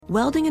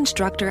Welding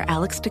instructor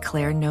Alex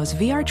DeClaire knows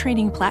VR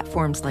training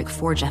platforms like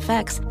Forge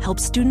FX help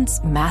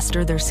students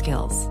master their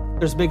skills.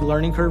 There's a big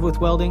learning curve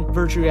with welding.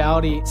 Virtual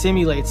reality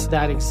simulates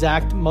that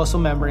exact muscle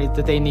memory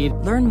that they need.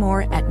 Learn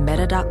more at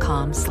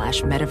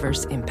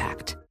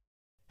meta.com/metaverseimpact.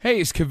 Hey,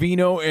 it's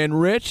Covino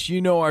and Rich. You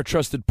know our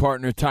trusted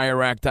partner,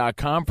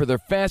 TireRack.com, for their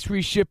fast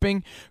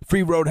reshipping,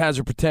 free road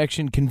hazard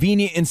protection,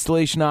 convenient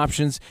installation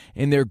options,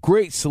 and their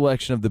great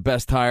selection of the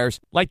best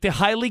tires, like the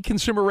highly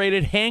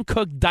consumer-rated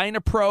Hankook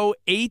Dynapro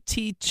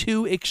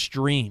AT2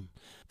 Extreme.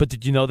 But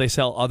did you know they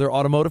sell other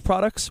automotive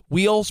products?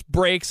 Wheels,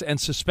 brakes,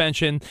 and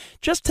suspension,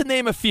 just to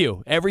name a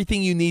few.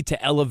 Everything you need to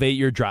elevate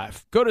your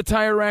drive. Go to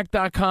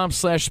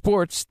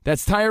TireRack.com/sports.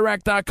 That's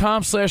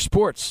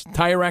TireRack.com/sports.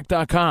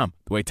 TireRack.com,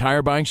 the way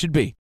tire buying should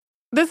be.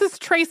 This is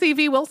Tracy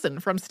V. Wilson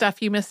from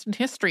Stuff You Missed in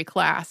History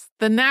class.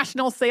 The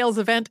national sales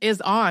event is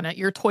on at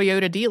your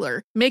Toyota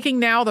dealer, making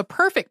now the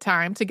perfect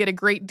time to get a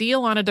great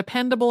deal on a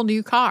dependable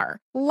new car.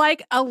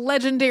 Like a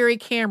legendary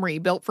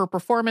Camry built for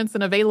performance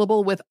and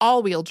available with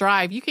all-wheel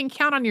drive, you can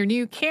count on your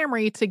new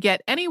Camry to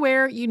get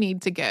anywhere you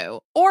need to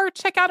go. Or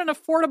check out an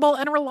affordable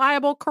and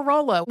reliable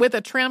Corolla with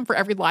a trim for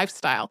every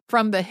lifestyle.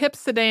 From the hip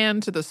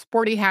sedan to the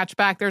sporty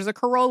hatchback, there's a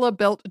Corolla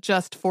built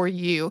just for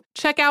you.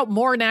 Check out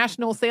more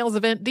national sales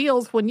event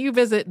deals when you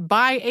visit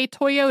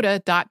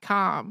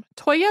buyatoyota.com.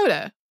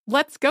 Toyota,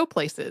 let's go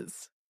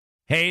places.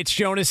 Hey, it's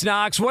Jonas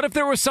Knox. What if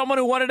there was someone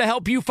who wanted to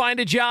help you find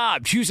a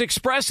job? Choose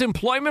Express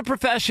Employment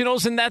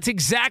Professionals, and that's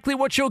exactly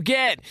what you'll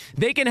get.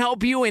 They can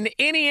help you in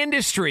any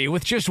industry.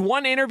 With just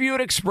one interview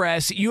at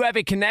Express, you have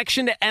a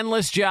connection to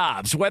endless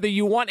jobs. Whether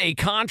you want a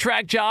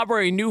contract job or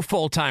a new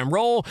full-time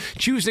role,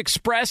 choose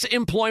Express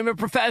Employment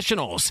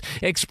Professionals.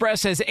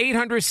 Express has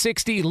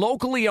 860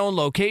 locally owned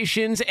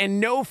locations and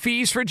no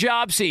fees for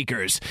job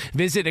seekers.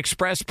 Visit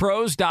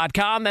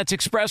expresspros.com. That's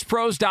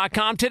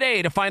expresspros.com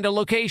today to find a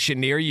location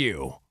near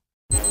you.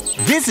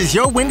 This is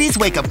your Wendy's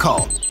wake-up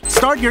call.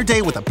 Start your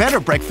day with a better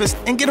breakfast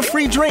and get a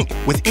free drink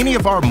with any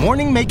of our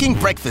morning-making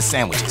breakfast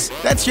sandwiches.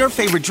 That's your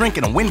favorite drink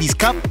in a Wendy's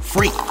cup,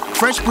 free.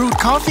 Fresh brewed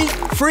coffee,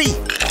 free.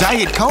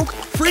 Diet Coke,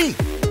 free.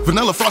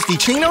 Vanilla Frosty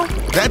Chino?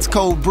 That's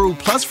cold brew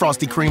plus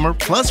Frosty Creamer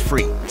plus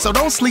free. So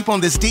don't sleep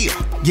on this deal.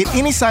 Get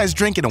any size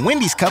drink in a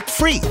Wendy's cup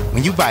free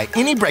when you buy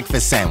any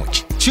breakfast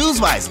sandwich. Choose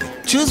wisely.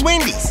 Choose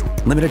Wendy's.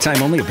 Limited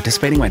time only at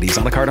participating Wendy's.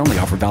 A la carte only.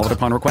 Offer valid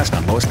upon request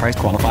on lowest price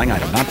qualifying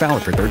item. Not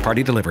valid for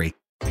third-party delivery.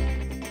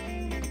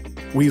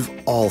 We've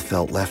all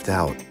felt left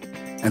out.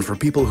 And for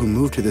people who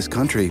move to this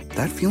country,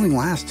 that feeling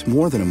lasts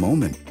more than a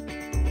moment.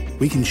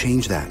 We can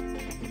change that.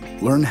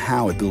 Learn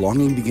how at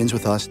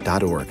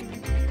belongingbeginswithus.org.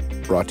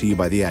 Brought to you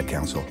by the Ad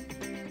Council.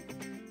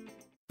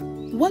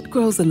 What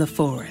grows in the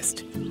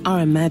forest?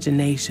 Our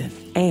imagination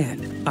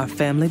and our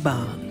family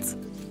bonds.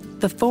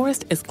 The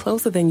forest is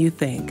closer than you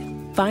think.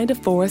 Find a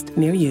forest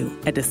near you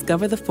at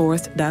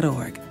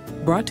discovertheforest.org.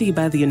 Brought to you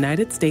by the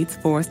United States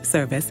Forest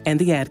Service and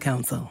the Ad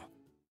Council.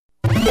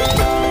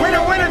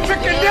 Winner, winner,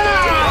 chicken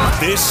dinner!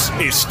 This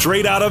is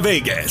Straight Outta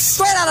Vegas.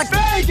 Straight Outta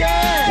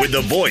Vegas! With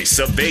the voice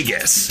of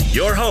Vegas,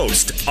 your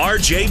host,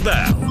 RJ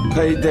Bell.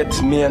 Pay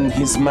that man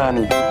his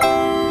money.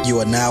 You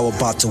are now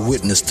about to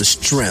witness the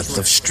strength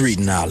of street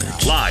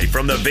knowledge. Live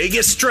from the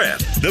Vegas Strip,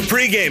 the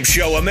pregame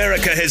show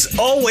America has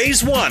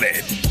always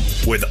wanted.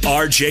 With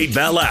RJ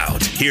Bell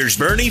out, here's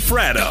Bernie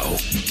Fratto.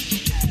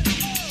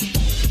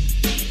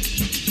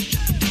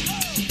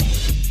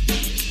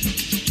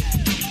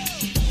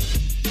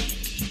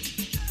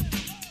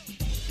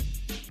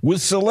 With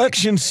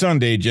Selection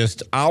Sunday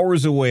just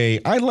hours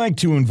away, I'd like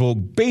to invoke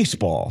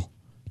baseball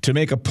to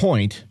make a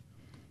point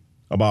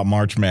about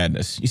March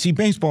Madness. You see,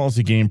 baseball is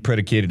a game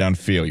predicated on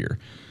failure.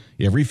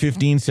 Every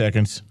 15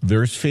 seconds,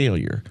 there's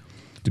failure.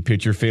 The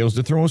pitcher fails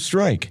to throw a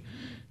strike.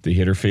 The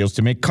hitter fails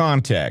to make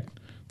contact.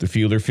 The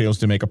fielder fails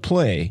to make a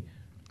play.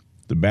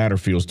 The batter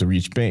fails to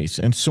reach base.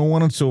 And so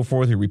on and so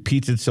forth. It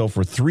repeats itself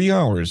for 3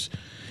 hours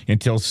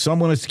until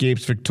someone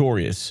escapes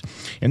victorious.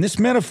 And this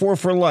metaphor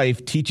for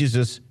life teaches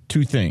us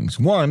two things.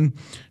 One,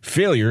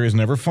 failure is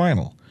never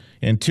final.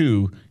 And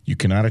two, you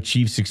cannot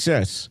achieve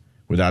success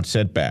without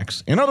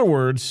setbacks. In other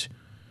words,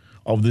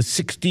 of the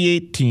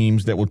 68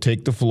 teams that will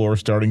take the floor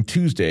starting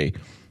Tuesday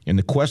in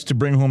the quest to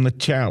bring home the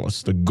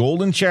chalice, the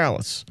golden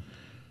chalice,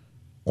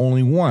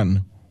 only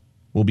one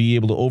will be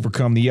able to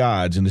overcome the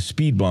odds and the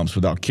speed bumps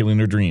without killing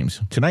their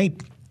dreams.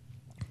 Tonight,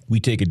 we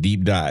take a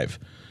deep dive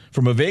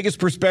from a Vegas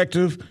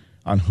perspective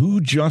on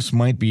who just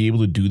might be able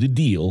to do the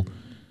deal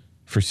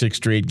for 6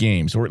 straight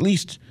games, or at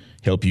least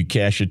help you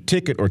cash a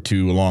ticket or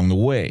two along the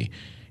way.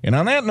 And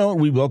on that note,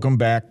 we welcome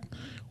back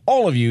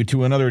all of you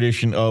to another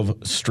edition of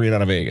Straight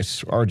Outta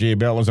Vegas. RJ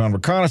Bell is on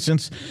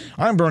reconnaissance.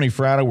 I'm Bernie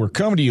Fratto. We're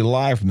coming to you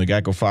live from the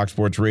Geico Fox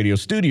Sports Radio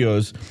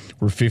studios,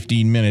 where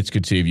 15 minutes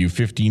could save you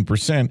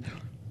 15%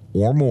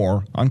 or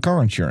more on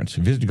car insurance.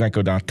 Visit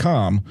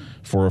geico.com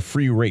for a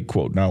free rate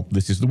quote. Now,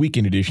 this is the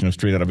weekend edition of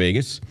Straight Outta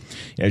Vegas.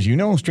 As you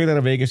know, Straight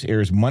Outta Vegas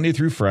airs Monday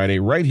through Friday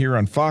right here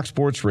on Fox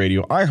Sports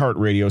Radio,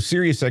 iHeartRadio,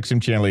 Sirius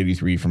XM Channel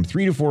 83 from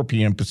 3 to 4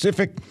 p.m.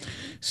 Pacific,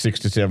 6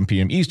 to 7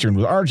 p.m. Eastern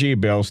with RJ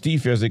Bell,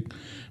 Steve Fezzik,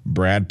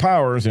 Brad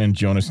Powers, and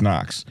Jonas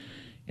Knox.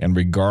 And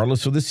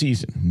regardless of the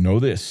season, know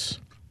this.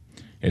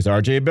 As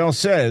RJ Bell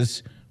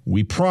says,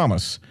 we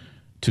promise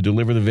to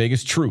deliver the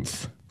Vegas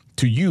truth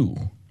to you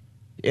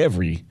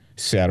every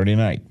Saturday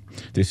night.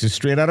 This is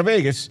Straight Out of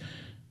Vegas,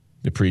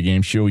 the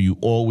pregame show you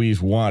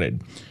always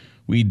wanted.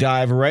 We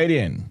dive right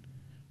in.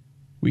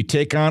 We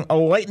take on a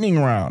lightning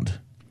round.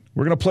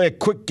 We're going to play a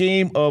quick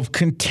game of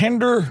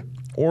contender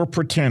or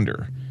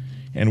pretender.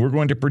 And we're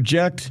going to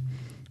project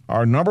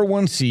our number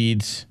one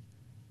seeds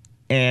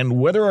and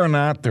whether or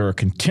not they're a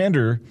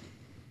contender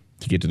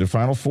to get to the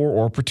Final Four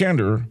or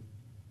pretender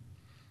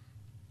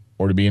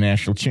or to be a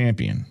national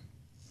champion.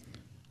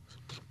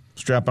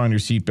 Strap on your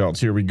seatbelts.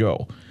 Here we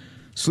go.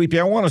 Sleepy,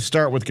 I want to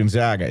start with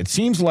Gonzaga. It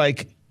seems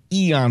like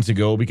eons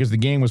ago because the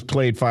game was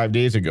played 5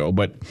 days ago,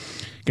 but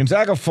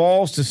Gonzaga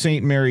falls to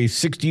St. Mary's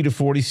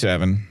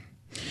 60-47,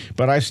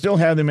 but I still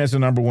have them as the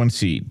number one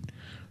seed.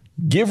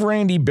 Give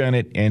Randy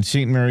Bennett and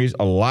St. Mary's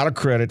a lot of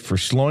credit for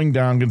slowing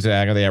down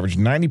Gonzaga. They averaged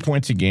 90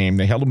 points a game.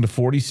 They held them to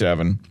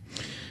 47.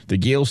 The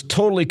Gales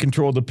totally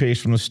controlled the pace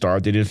from the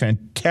start. They did a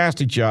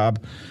fantastic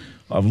job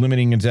of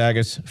limiting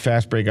Gonzaga's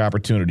fast break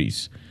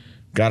opportunities.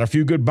 Got a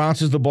few good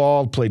bounces of the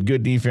ball, played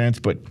good defense,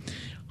 but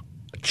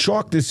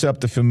chalk this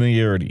up to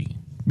familiarity,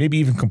 maybe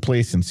even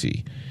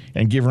complacency,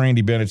 and give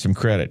Randy Bennett some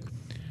credit.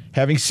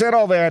 Having said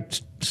all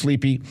that,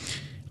 Sleepy,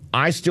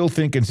 I still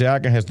think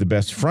Gonzaga has the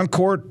best front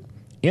court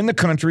in the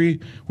country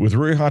with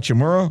Rui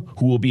Hachimura,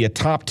 who will be a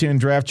top 10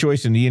 draft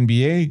choice in the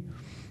NBA.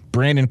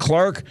 Brandon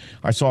Clark.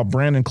 I saw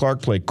Brandon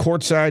Clark play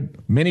courtside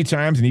many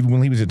times, and even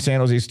when he was at San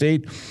Jose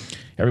State,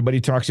 everybody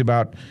talks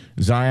about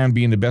Zion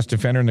being the best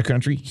defender in the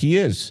country. He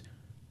is.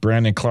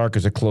 Brandon Clark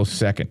is a close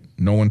second.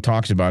 No one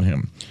talks about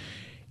him.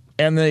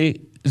 And the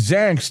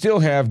Zags still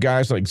have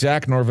guys like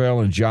Zach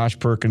Norvell and Josh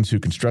Perkins who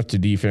can stretch the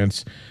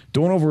defense.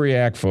 Don't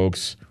overreact,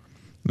 folks.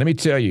 Let me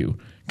tell you,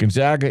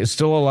 Gonzaga is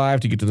still alive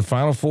to get to the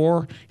Final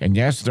Four, and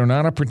yes, they're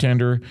not a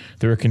pretender.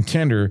 They're a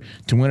contender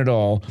to win it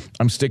all.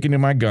 I'm sticking to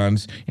my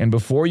guns, and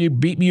before you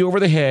beat me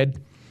over the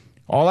head,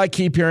 all I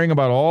keep hearing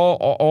about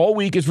all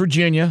week is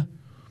Virginia,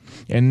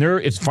 and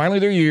it's finally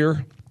their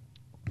year,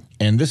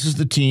 and this is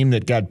the team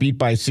that got beat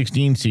by a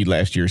 16 seed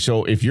last year.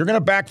 So if you're going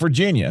to back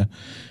Virginia,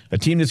 a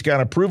team that's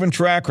got a proven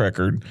track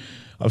record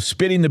of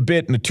spitting the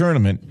bit in the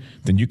tournament,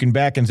 then you can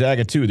back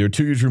Gonzaga too. They're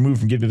 2 years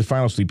removed from getting to the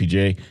final, Sleepy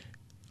J.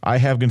 I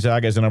have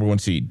Gonzaga as the number one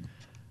seed.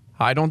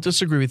 I don't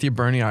disagree with you,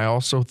 Bernie. I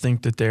also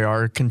think that they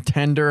are a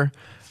contender.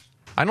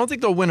 I don't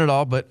think they'll win it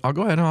all, but I'll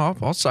go ahead and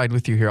I'll side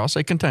with you here. I'll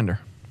say contender.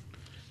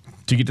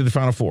 To get to the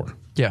Final Four?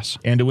 Yes.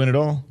 And to win it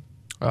all?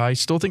 I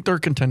still think they're a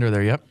contender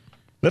there, yep.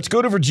 Let's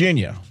go to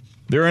Virginia.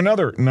 They're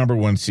another number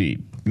one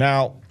seed.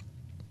 Now,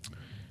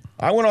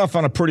 I went off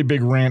on a pretty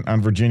big rant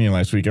on Virginia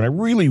last week, and I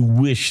really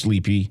wish,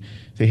 Sleepy,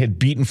 they had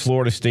beaten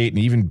Florida State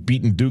and even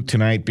beaten Duke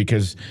tonight,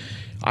 because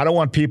I don't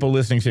want people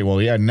listening to say,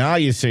 well, yeah, now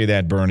you say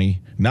that,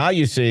 Bernie. Now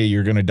you say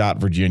you're going to dot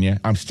Virginia.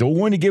 I'm still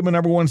going to give them a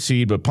number one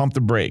seed, but pump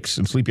the brakes.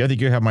 And Sleepy, I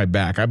think you have my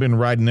back. I've been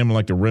riding them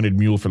like the rented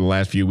mule for the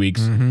last few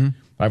weeks. Mm-hmm.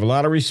 I have a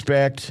lot of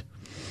respect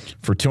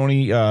for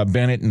Tony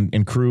Bennett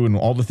and crew and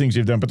all the things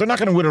they've done, but they're not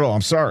going to win it all.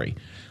 I'm sorry.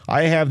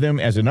 I have them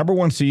as a number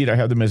one seed. I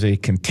have them as a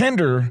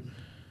contender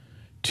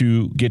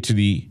to get to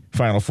the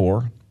Final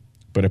Four,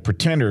 but a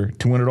pretender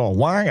to win it all.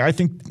 Why? I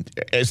think,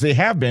 as they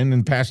have been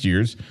in past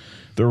years,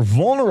 they're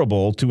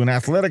vulnerable to an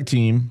athletic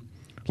team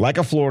like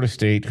a Florida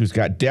State who's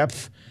got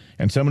depth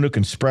and someone who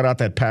can spread out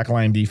that pack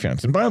line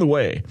defense. And by the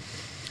way,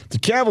 the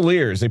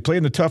Cavaliers, they play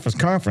in the toughest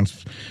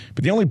conference,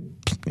 but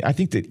I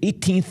think the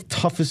 18th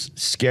toughest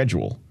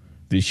schedule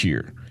this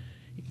year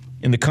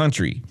in the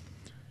country.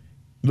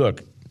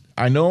 Look,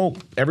 I know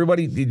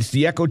everybody, it's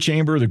the echo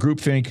chamber, the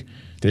groupthink.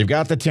 They've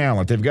got the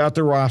talent. They've got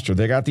the roster.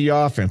 They got the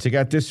offense. They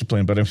got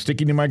discipline, but I'm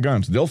sticking to my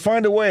guns. They'll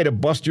find a way to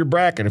bust your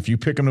bracket if you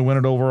pick them to win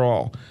it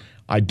overall.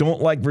 I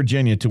don't like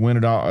Virginia to win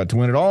it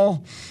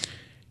all.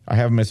 I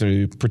have them as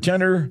a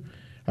pretender.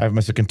 I have them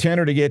as a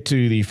contender to get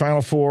to the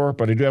Final Four,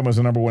 but I do have them as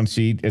a number one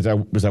seed. As I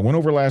went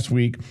over last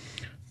week,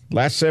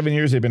 last 7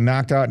 years they've been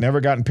knocked out,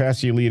 never gotten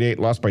past the Elite Eight,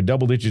 lost by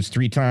double digits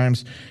 3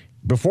 times.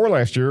 Before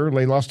last year,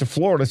 they lost to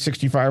Florida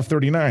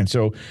 65-39.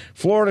 So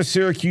Florida,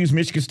 Syracuse,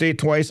 Michigan State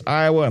twice,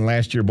 Iowa, and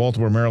last year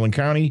Baltimore, Maryland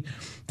County.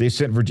 They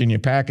sent Virginia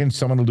packing.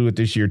 Someone will do it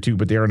this year too,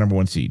 but they are a number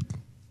one seed.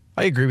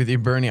 I agree with you,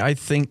 Bernie. I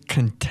think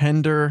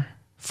contender,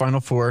 Final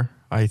Four.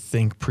 I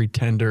think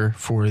pretender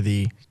for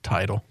the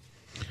title.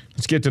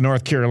 Let's get to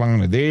North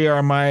Carolina. They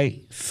are my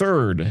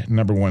third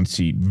number one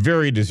seed.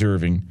 Very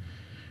deserving.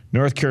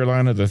 North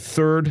Carolina, the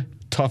third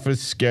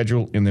toughest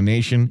schedule in the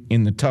nation,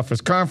 in the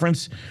toughest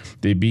conference.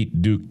 They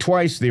beat Duke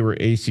twice. They were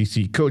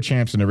ACC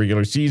co-champs in the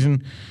regular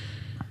season.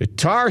 The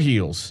Tar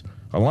Heels,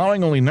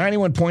 allowing only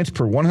 91 points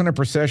per 100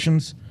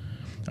 possessions.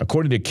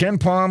 According to Ken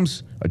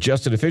Palm's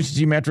adjusted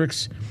efficiency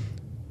metrics,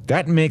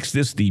 that makes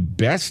this the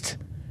best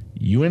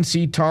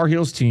UNC Tar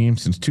Heels team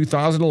since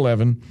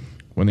 2011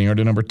 when they earned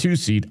a number 2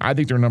 seed. I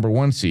think they're number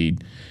 1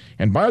 seed.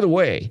 And by the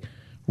way,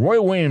 Roy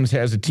Williams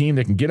has a team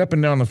that can get up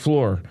and down the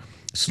floor,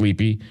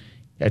 Sleepy.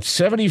 At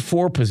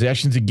 74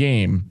 possessions a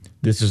game,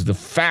 this is the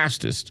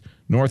fastest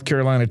North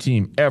Carolina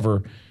team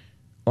ever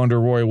under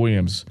Roy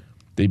Williams.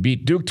 They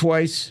beat Duke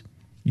twice.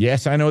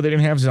 Yes, I know they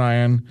didn't have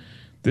Zion.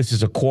 This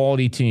is a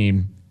quality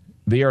team.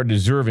 They are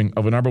deserving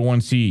of a number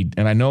 1 seed.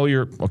 And I know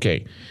you're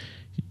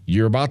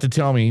about to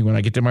tell me when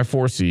I get to my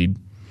 4 seed,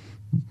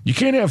 you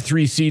can't have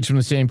 3 seeds from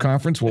the same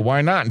conference. Well,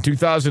 why not? In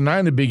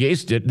 2009, the Big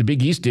East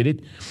did it,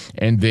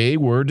 and they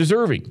were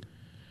deserving.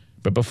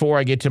 But before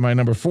I get to my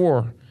number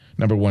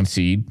 1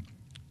 seed,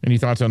 any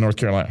thoughts on North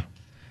Carolina?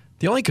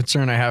 The only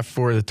concern I have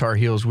for the Tar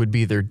Heels would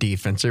be their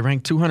defense. They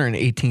rank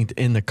 218th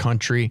in the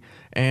country,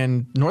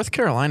 and North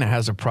Carolina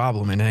has a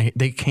problem, and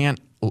they can't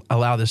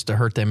allow this to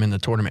hurt them in the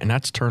tournament, and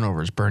that's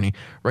turnovers, Bernie.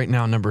 Right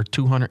now, number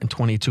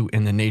 222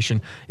 in the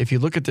nation. If you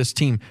look at this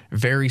team,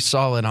 very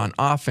solid on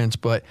offense,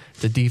 but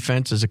the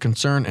defense is a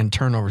concern and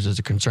turnovers is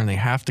a concern. They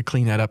have to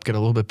clean that up, get a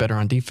little bit better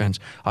on defense.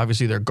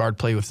 Obviously, their guard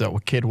play with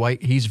Kid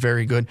White, he's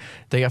very good.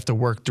 They have to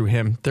work through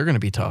him. They're going to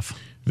be tough.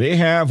 They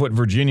have what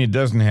Virginia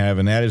doesn't have,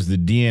 and that is the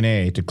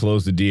DNA to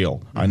close the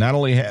deal. I not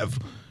only have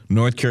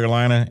North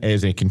Carolina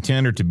as a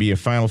contender to be a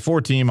Final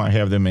Four team, I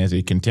have them as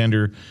a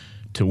contender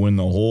to win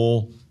the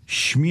whole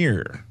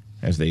schmear,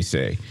 as they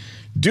say.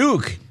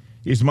 Duke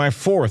is my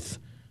 4th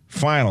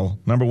final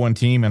number 1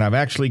 team, and I've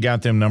actually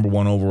got them number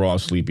 1 overall,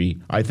 Sleepy.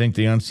 I think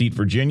they unseat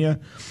Virginia.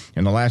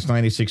 In the last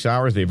 96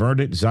 hours, they've earned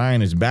it.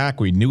 Zion is back.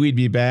 We knew he'd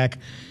be back.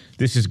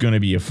 This is going to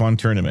be a fun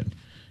tournament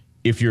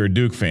if you're a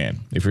Duke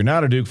fan. If you're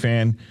not a Duke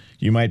fan,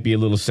 you might be a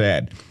little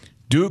sad.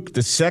 Duke,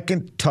 the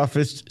 2nd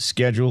toughest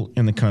schedule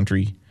in the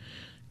country.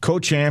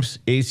 Co-champs,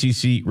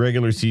 ACC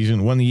regular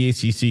season, won the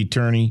ACC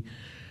tourney.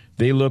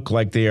 They look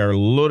like they are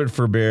loaded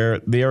for bear.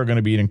 They are going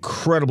to be an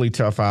incredibly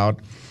tough out.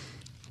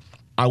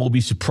 I will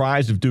be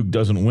surprised if Duke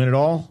doesn't win it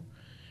all.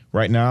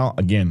 Right now,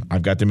 again,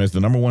 I've got them as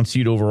the number 1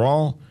 seed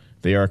overall.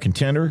 They are a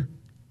contender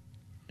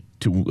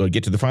to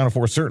get to the Final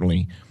Four,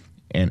 certainly,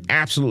 and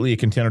absolutely a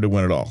contender to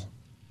win it all.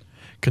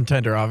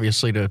 Contender,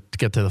 obviously, to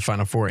get to the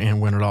Final Four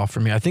and win it all for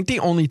me. I think the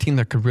only team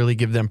that could really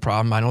give them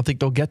problem, I don't think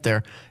they'll get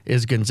there,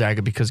 is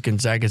Gonzaga, because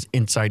Gonzaga's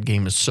inside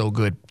game is so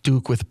good.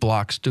 Duke with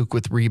blocks, Duke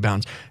with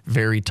rebounds,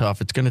 very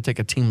tough. It's going to take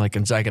a team like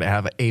Gonzaga to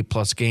have an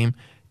A-plus game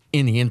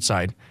in the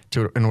inside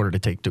in order to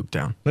take Duke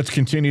down. Let's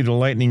continue the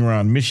lightning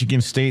round.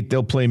 Michigan State,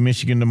 they'll play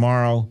Michigan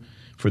tomorrow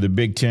for the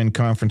Big Ten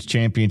Conference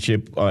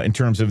Championship in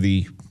terms of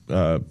the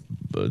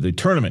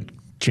tournament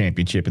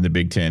championship in the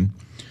Big Ten.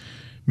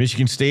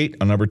 Michigan State,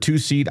 a number 2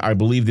 seed. I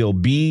believe they'll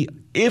be,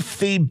 if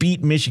they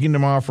beat Michigan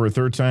tomorrow for a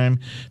 3rd time,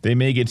 they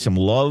may get some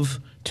love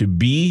to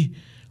be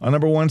a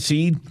number 1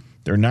 seed.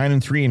 They're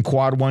 9-3 in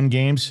quad 1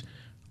 games.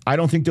 I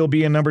don't think they'll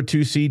be a number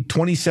 2 seed.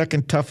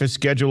 22nd toughest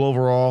schedule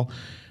overall.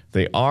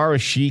 They are a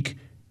chic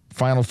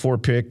Final Four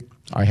pick.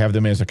 I have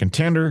them as a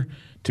contender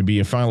to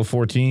be a Final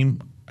Four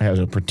team, as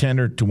a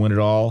pretender to win it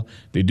all.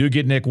 They do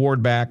get Nick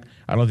Ward back.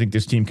 I don't think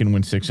this team can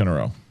win 6 in a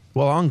row.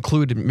 Well, I'll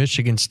include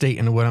Michigan State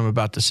in what I'm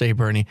about to say,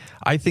 Bernie.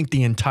 I think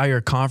the entire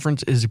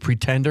conference is a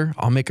pretender.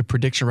 I'll make a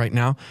prediction right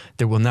now.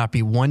 There will not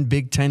be one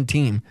Big Ten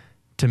team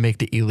to make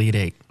the Elite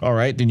Eight. All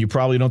right, then you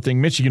probably don't think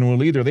Michigan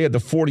will either. They had the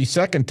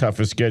 42nd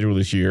toughest schedule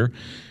this year.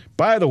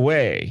 By the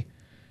way,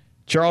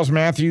 Charles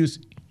Matthews,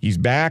 he's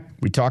back.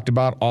 We talked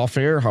about off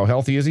air. How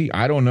healthy is he?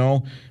 I don't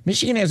know.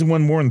 Michigan hasn't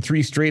won more than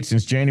 3 straight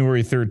since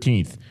January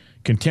 13th.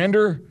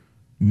 Contender?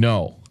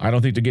 No. I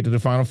don't think they'll get to the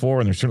Final Four,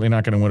 and they're certainly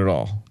not going to win it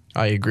all.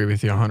 I agree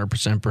with you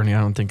 100%, Bernie.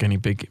 I don't think any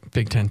Big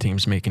Ten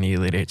teams make an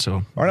Elite Eight. So,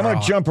 all right, I'm going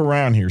to jump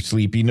around here,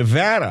 Sleepy.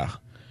 Nevada,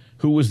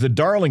 who was the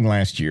darling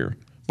last year.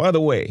 By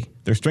the way,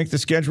 their strength of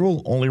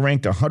schedule only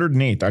ranked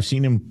 108th. I've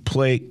seen him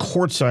play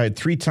courtside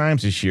 3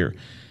 times this year.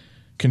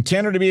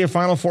 Contender to be a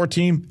Final Four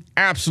team?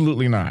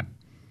 Absolutely not.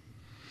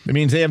 That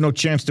means they have no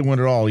chance to win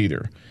it all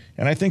either.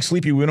 And I think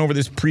Sleepy went over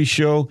this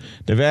pre-show.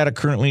 Nevada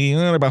currently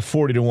about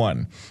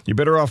 40-1. You're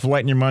better off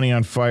lighting your money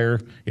on fire.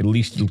 At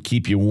least it'll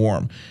keep you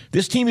warm.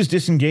 This team is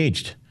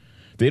disengaged.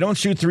 They don't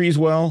shoot threes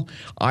well.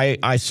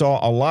 I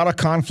saw a lot of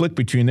conflict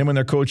between them and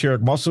their coach,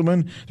 Eric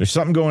Musselman. There's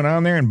something going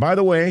on there. And by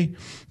the way,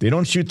 they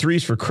don't shoot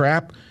threes for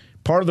crap.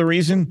 Part of the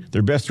reason,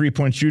 their best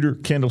three-point shooter,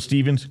 Kendall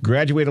Stevens,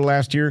 graduated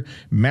last year,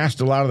 masked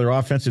a lot of their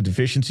offensive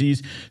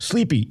deficiencies.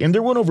 Sleepy, and they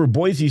went over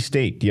Boise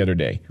State the other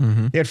day.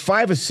 Mm-hmm. They had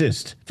 5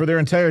 assists for their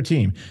entire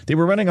team. They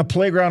were running a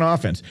playground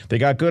offense. They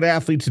got good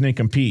athletes and they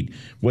compete.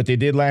 What they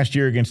did last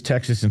year against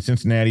Texas and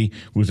Cincinnati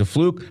was a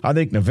fluke. I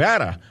think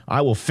Nevada,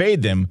 I will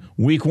fade them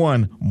week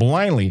 1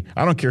 blindly.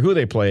 I don't care who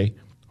they play,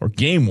 or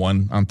game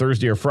 1 on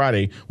Thursday or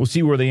Friday. We'll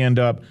see where they end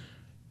up.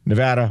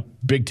 Nevada,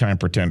 big-time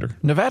pretender.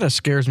 Nevada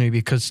scares me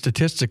because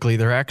statistically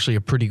they're actually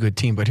a pretty good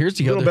team. But here's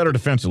the other... A little better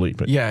defensively.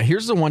 But yeah,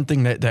 here's the one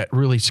thing that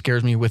really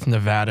scares me with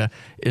Nevada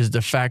is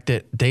the fact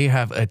that they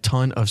have a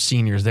ton of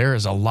seniors. There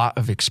is a lot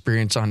of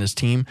experience on this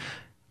team.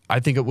 I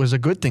think it was a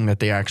good thing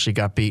that they actually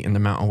got beat in the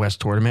Mountain West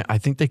tournament. I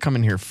think they come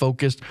in here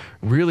focused,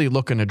 really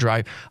looking to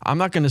drive. I'm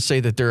not going to say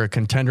that they're a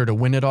contender to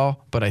win it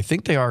all, but I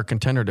think they are a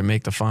contender to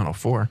make the Final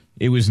Four.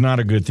 It was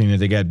not a good thing that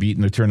they got beat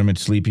in the tournament,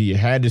 Sleepy. You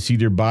had to see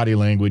their body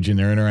language and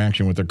their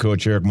interaction with their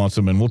coach, Eric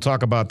Musselman. We'll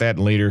talk about that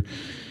later.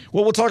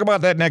 Well, we'll talk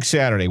about that next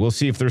Saturday. We'll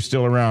see if they're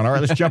still around. All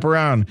right, let's jump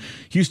around.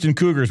 Houston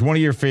Cougars, one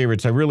of your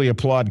favorites. I really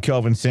applaud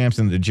Kelvin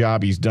Sampson, the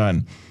job he's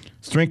done.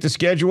 Strength of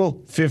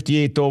schedule,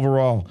 58th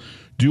overall.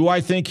 Do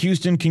I think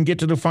Houston can get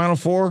to the Final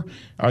Four?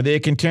 Are they a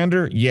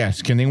contender?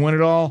 Yes. Can they win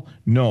it all?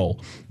 No.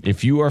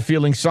 If you are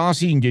feeling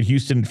saucy, you can get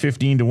Houston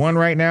 15-1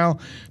 right now.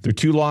 Their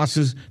 2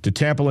 losses to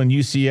Temple and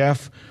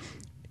UCF.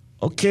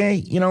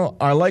 Okay,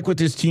 I like what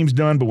this team's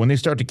done, but when they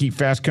start to keep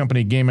fast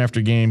company game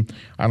after game,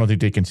 I don't think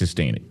they can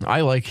sustain it.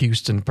 I like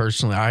Houston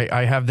personally.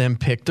 I have them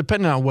picked,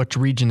 depending on which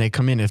region they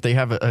come in. If they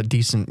have a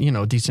decent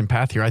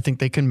path here, I think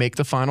they can make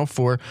the Final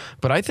Four.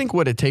 But I think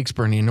what it takes,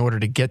 Bernie, in order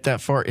to get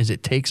that far is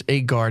it takes a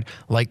guard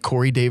like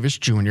Corey Davis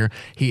Jr.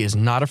 He is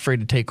not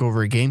afraid to take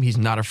over a game. He's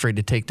not afraid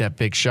to take that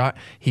big shot.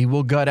 He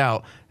will gut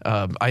out.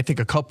 I think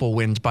a couple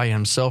wins by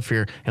himself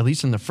here, at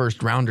least in the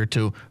first round or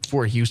two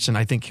for Houston.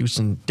 I think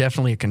Houston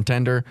definitely a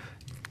contender.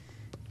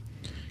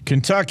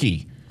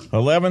 Kentucky,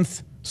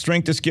 11th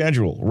strength of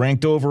schedule,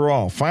 ranked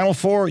overall. Final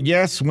Four,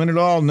 yes. Win it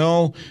all,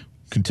 no.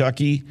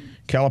 Kentucky,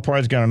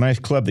 Calipari's got a nice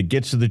club that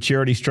gets to the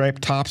charity stripe.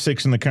 Top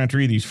 6 in the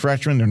country. These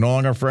freshmen, they're no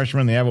longer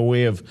freshmen. They have a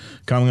way of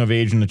coming of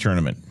age in the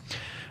tournament.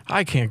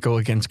 I can't go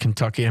against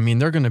Kentucky. I mean,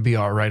 they're going to be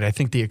all right. I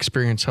think the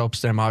experience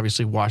helps them,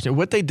 obviously, Washington.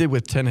 What they did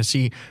with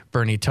Tennessee,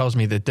 Bernie, tells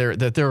me that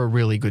they're a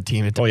really good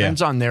team. It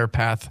depends on their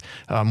path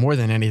more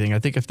than anything. I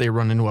think if they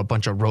run into a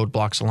bunch of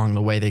roadblocks along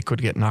the way, they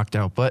could get knocked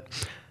out. But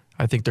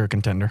I think they're a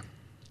contender.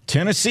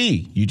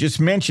 Tennessee, you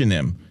just mentioned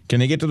them. Can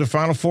they get to the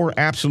Final Four?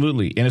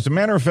 Absolutely. And as a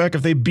matter of fact,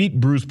 if they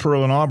beat Bruce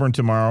Pearl and Auburn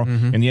tomorrow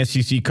in the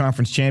SEC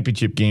Conference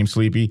Championship game,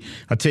 Sleepy,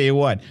 I'll tell you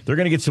what, they're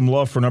going to get some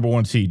love for number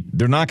 1 seed.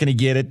 They're not going to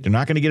get it. They're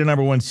not going to get a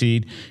number 1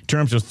 seed. In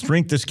terms of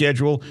strength of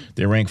schedule,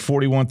 they rank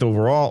 41st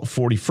overall,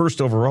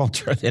 41st overall.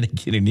 Try that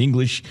again in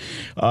English.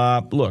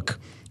 Look,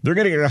 they're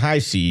going to get a high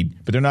seed,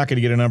 but they're not going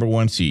to get a number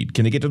 1 seed.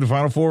 Can they get to the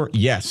Final Four?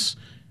 Yes.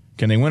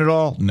 Can they win it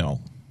all?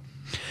 No.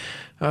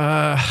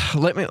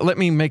 Let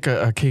me make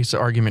a case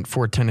argument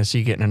for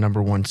Tennessee getting a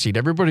number 1 seed.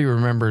 Everybody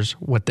remembers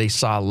what they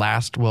saw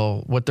last.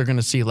 Well, what they're going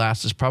to see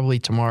last is probably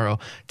tomorrow,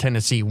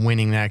 Tennessee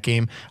winning that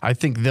game. I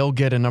think they'll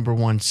get a number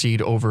 1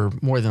 seed over,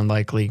 more than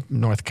likely,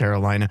 North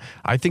Carolina.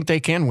 I think they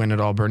can win it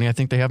all, Bernie. I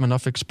think they have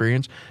enough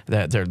experience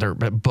that their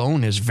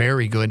bone is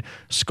very good.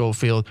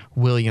 Schofield,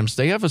 Williams,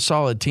 they have a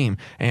solid team.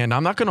 And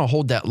I'm not going to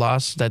hold that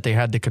loss that they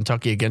had to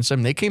Kentucky against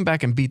them. They came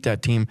back and beat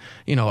that team,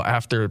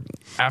 after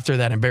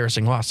that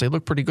embarrassing loss. They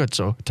look pretty good.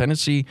 So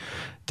Tennessee,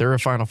 they're a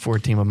Final Four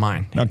team of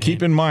mine. Now,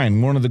 keep in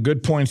mind, one of the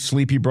good points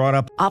Sleepy brought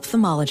up.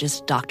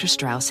 Ophthalmologist Dr.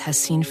 Strauss has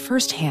seen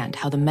firsthand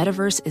how the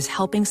metaverse is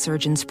helping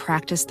surgeons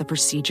practice the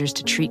procedures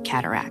to treat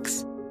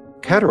cataracts.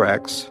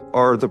 Cataracts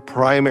are the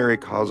primary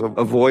cause of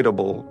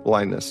avoidable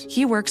blindness.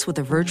 He works with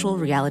a virtual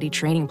reality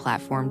training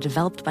platform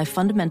developed by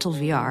Fundamental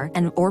VR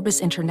and Orbis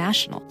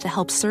International to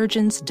help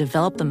surgeons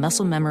develop the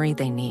muscle memory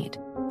they need.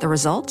 The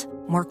result?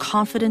 More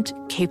confident,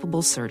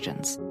 capable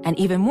surgeons. And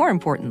even more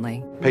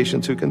importantly,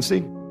 patients who can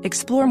see.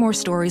 Explore more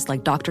stories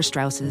like Dr.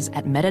 Strauss's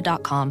at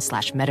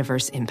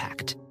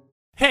meta.com/metaverseimpact.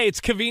 Hey,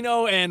 it's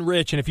Covino and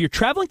Rich, and if you're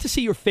traveling to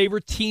see your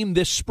favorite team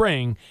this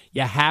spring,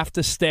 you have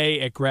to stay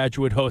at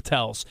Graduate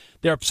Hotels.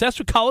 They're obsessed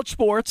with college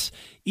sports.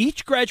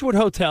 Each Graduate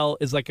Hotel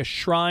is like a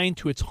shrine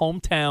to its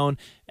hometown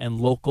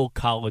and local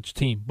college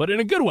team, but in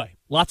a good way.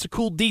 Lots of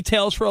cool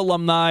details for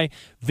alumni,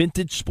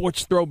 vintage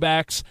sports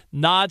throwbacks,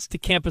 nods to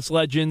campus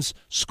legends,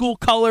 school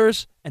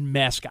colors, and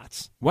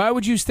mascots. Why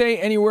would you stay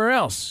anywhere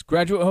else?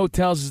 Graduate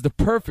Hotels is the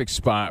perfect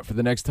spot for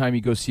the next time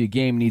you go see a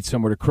game and need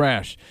somewhere to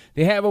crash.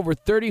 They have over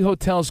 30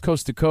 hotels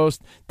coast to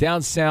coast,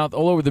 down south,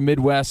 all over the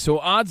Midwest, so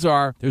odds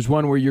are there's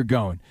one where you're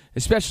going,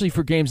 especially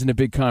for games in the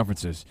big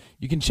conferences.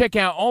 You can check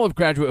out all of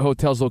Graduate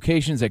Hotels'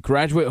 locations at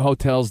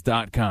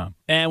graduatehotels.com.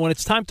 And when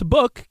it's time to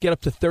book, get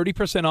up to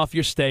 30% off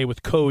your stay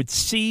with code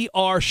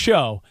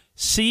CRSHOW.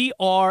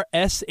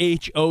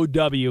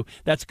 CRSHOW.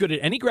 That's good at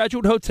any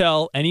Graduate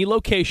Hotel, any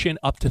location,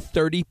 up to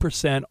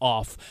 30%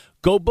 off.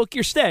 Go book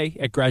your stay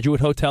at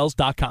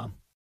graduatehotels.com.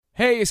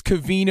 Hey, it's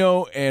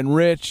Covino and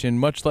Rich, and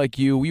much like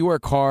you, we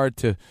work hard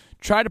to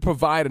try to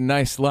provide a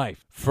nice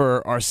life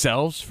for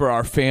ourselves, for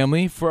our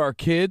family, for our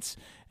kids,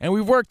 and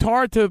we've worked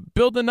hard to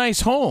build a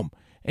nice home.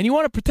 And you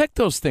want to protect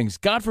those things.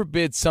 God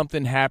forbid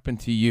something happened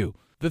to you.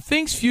 The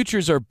things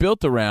futures are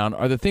built around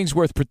are the things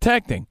worth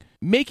protecting.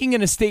 Making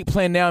an estate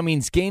plan now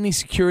means gaining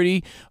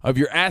security of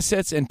your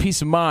assets and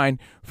peace of mind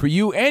for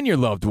you and your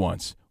loved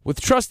ones. With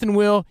Trust and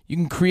Will, you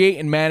can create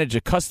and manage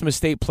a custom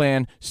estate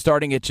plan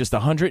starting at just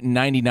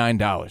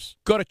 $199.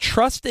 Go to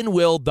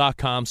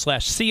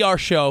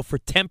trustandwill.com/CRShow for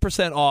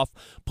 10% off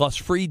plus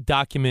free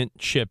document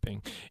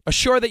shipping.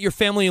 Assure that your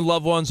family and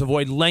loved ones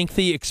avoid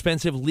lengthy,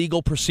 expensive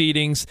legal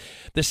proceedings,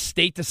 the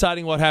state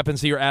deciding what happens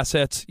to your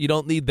assets. You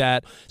don't need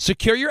that.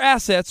 Secure your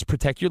assets,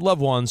 protect your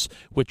loved ones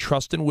with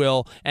Trust and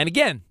Will. And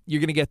again, you're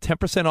going to get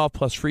 10% off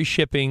plus free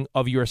shipping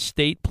of your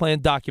estate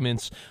plan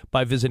documents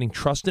by visiting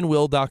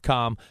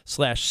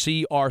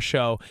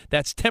trustandwill.com/CRShow.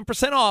 That's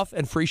 10% off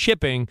and free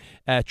shipping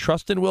at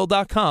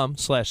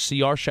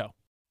trustandwill.com/CRShow.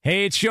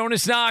 Hey, it's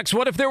Jonas Knox.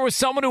 What if there was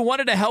someone who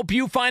wanted to help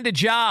you find a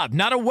job?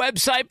 Not a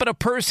website, but a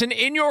person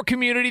in your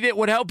community that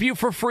would help you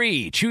for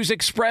free. Choose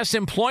Express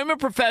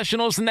Employment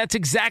Professionals, and that's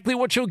exactly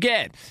what you'll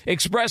get.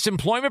 Express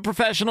Employment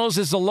Professionals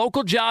is the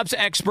local jobs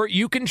expert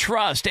you can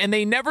trust, and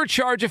they never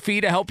charge a fee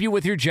to help you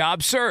with your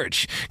job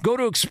search. Go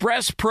to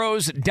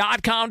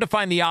expresspros.com to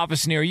find the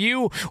office near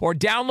you, or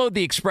download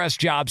the Express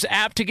Jobs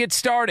app to get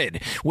started.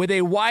 With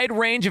a wide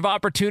range of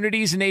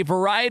opportunities in a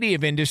variety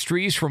of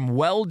industries, from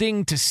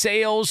welding to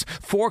sales,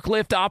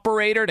 forklift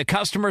operator to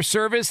customer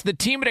service, the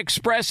team at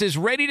Express is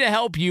ready to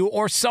help you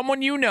or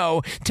someone you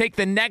know take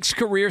the next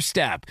career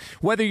step.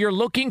 Whether you're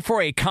looking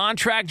for a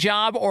contract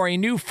job or a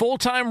new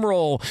full-time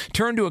role,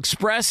 turn to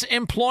Express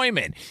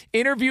Employment.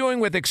 Interviewing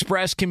with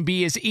Express can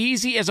be as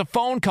easy as a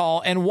phone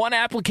call, and one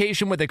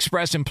application with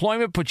Express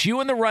Employment puts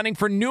you in the running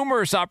for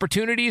numerous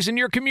opportunities in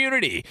your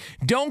community.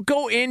 Don't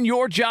go in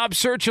your job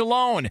search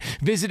alone.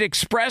 Visit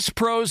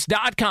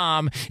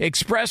expresspros.com,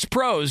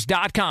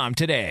 expresspros.com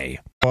today.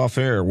 Off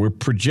air, we're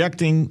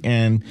projecting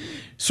and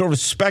sort of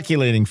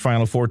speculating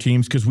Final Four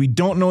teams because we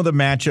don't know the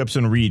matchups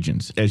and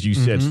regions, as you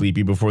said,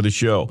 Sleepy, before the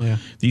show. Yeah.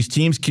 These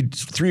teams could,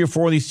 3 or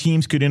 4 of these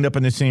teams could end up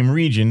in the same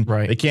region.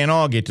 Right. They can't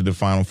all get to the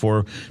Final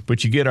Four,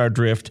 but you get our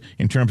drift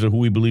in terms of who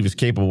we believe is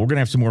capable. We're going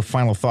to have some more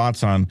final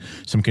thoughts on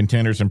some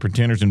contenders and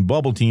pretenders and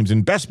bubble teams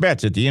and best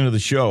bets at the end of the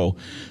show,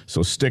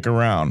 so stick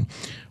around.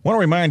 I want to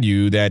remind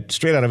you that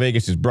Straight Out of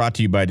Vegas is brought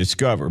to you by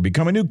Discover.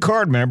 Become a new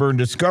card member, and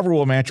Discover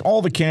will match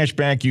all the cash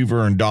back you've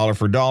earned dollar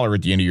for dollar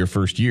at the end of your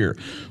first year.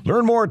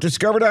 Learn more at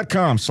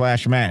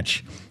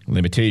discover.com/match.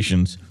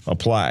 Limitations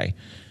apply.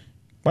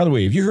 By the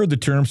way, have you heard the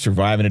term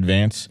survive in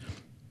advance?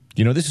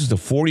 You know, this is the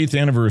 40th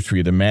anniversary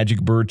of the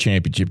Magic Bird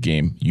Championship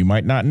game. You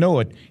might not know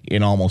it.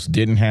 It almost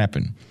didn't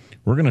happen.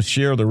 We're going to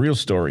share the real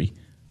story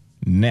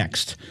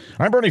next.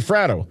 I'm Bernie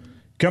Fratto.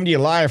 Come to you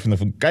live from the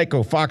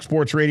Geico Fox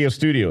Sports Radio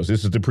studios.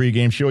 This is the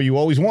pregame show you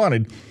always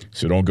wanted,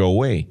 so don't go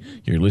away.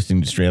 You're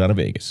listening to Straight Out of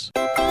Vegas.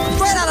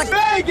 Straight Out of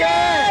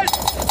Vegas!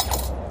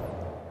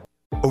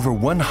 Over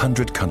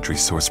 100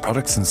 countries source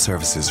products and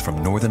services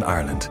from Northern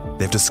Ireland.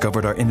 They've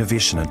discovered our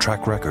innovation and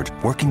track record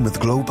working with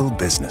global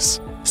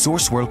business.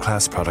 Source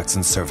world-class products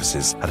and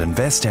services at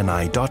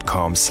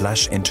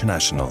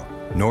investni.com/international.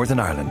 Northern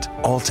Ireland,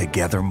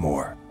 altogether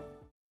more.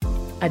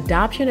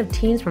 Adoption of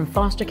teens from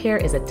foster care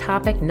is a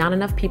topic not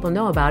enough people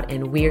know about,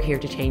 and we're here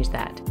to change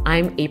that.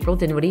 I'm April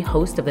Dinwiddie,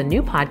 host of the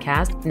new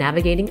podcast,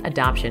 Navigating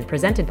Adoption,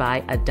 presented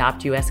by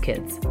Adopt US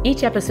Kids.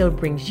 Each episode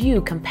brings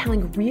you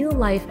compelling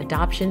real-life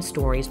adoption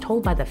stories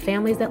told by the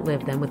families that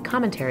live them with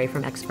commentary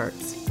from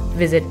experts.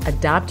 Visit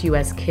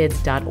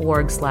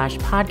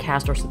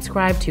adoptuskids.org/podcast or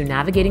subscribe to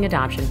Navigating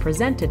Adoption,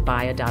 presented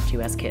by Adopt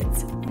US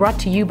Kids. Brought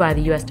to you by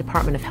the U.S.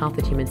 Department of Health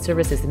and Human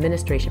Services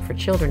Administration for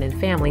Children and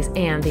Families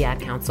and the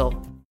Ad Council.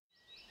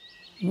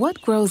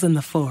 What grows in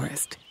the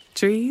forest?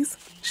 Trees?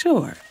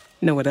 Sure.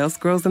 Know what else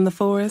grows in the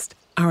forest?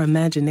 Our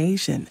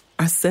imagination,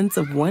 our sense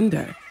of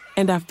wonder,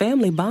 and our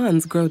family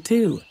bonds grow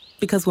too.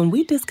 Because when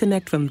we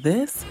disconnect from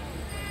this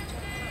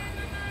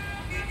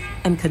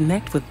and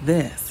connect with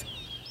this,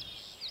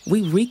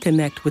 we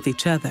reconnect with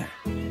each other.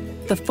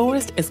 The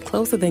forest is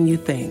closer than you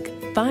think.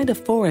 Find a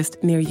forest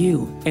near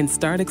you and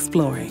start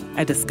exploring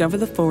at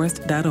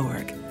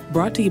discovertheforest.org.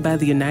 Brought to you by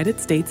the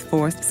United States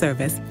Forest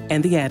Service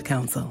and the Ad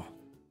Council.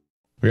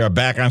 We are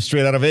back on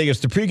Straight Out of Vegas,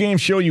 the pregame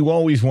show you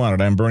always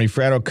wanted. I'm Bernie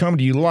Fratto, coming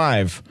to you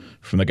live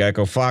from the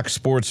Geico Fox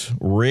Sports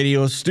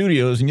Radio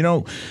studios. And you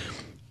know,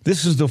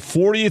 this is the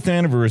 40th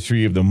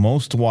anniversary of the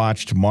most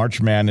watched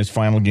March Madness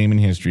final game in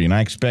history, and I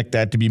expect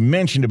that to be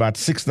mentioned about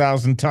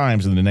 6,000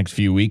 times in the next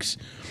few weeks.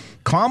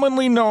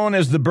 Commonly known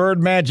as the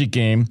Bird Magic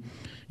game,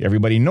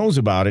 everybody knows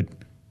about it,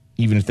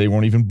 even if they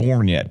weren't even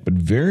born yet. But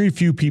very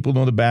few people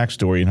know the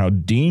backstory and how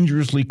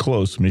dangerously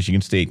close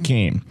Michigan State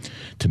came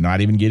to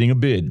not even getting a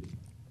bid.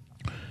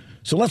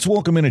 So let's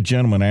welcome in a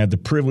gentleman I had the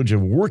privilege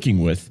of working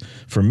with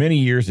for many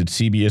years at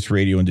CBS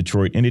Radio in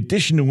Detroit. In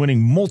addition to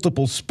winning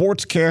multiple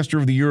Sportscaster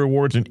of the Year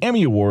awards and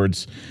Emmy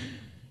Awards,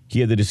 he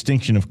had the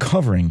distinction of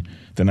covering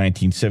the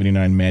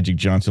 1979 Magic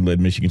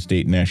Johnson-led Michigan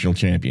State national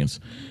champions.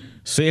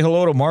 Say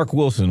hello to Mark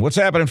Wilson. What's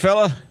happening,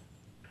 fella?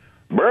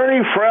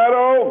 Bernie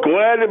Fratto,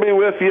 glad to be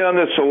with you on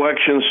this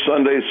election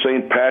Sunday,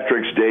 St.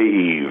 Patrick's Day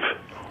Eve.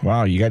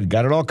 Wow, you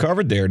got it all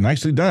covered there.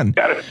 Nicely done.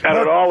 Got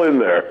it all in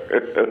there.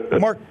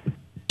 Mark,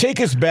 take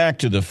us back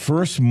to the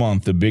first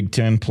month of Big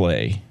Ten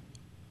play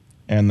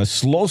and the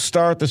slow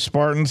start the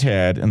Spartans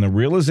had and the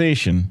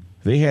realization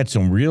they had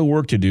some real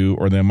work to do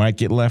or they might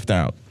get left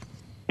out.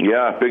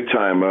 Yeah, big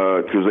time,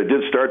 because they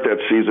did start that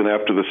season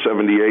after the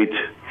 78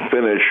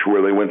 finish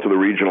where they went to the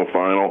regional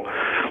final,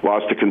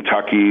 lost to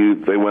Kentucky.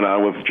 They went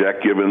on with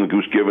Jack Gibbons,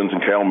 Goose Gibbons, and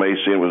Cal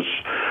Macy. It was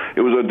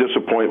a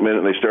disappointment,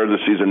 and they started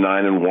the season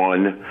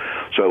 9-1,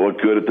 so it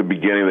looked good at the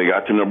beginning. They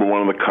got to number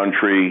 1 in the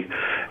country,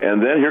 and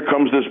then here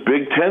comes this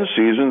Big Ten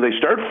season. They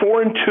start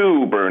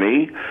 4-2,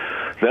 Bernie.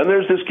 Then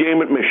there's this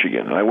game at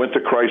Michigan. I went to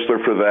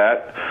Chrysler for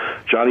that.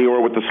 Johnny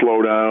Orr with the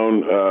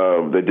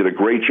slowdown. They did a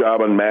great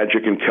job on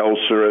Magic and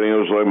Kelser. I think it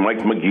was like Mike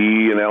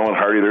McGee and Alan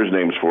Hardy. There's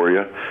names for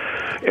you.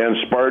 And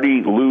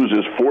Sparty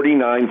loses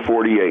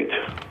 49-48.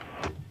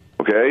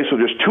 Okay, so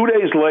just 2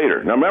 days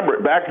later. Now remember,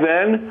 back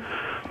then,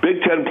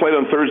 Big Ten played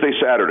on Thursday,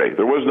 Saturday.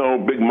 There was no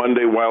Big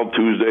Monday, Wild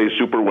Tuesday,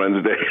 Super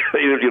Wednesday.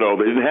 They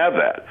didn't have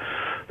that.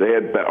 They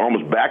had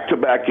almost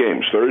back-to-back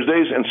games,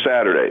 Thursdays and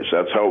Saturdays.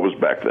 That's how it was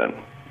back then.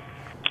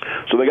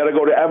 So they got to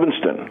go to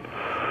Evanston.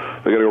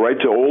 They got to go right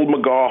to Old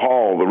McGaw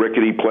Hall, the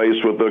rickety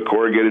place with the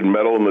corrugated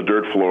metal and the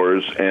dirt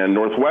floors, and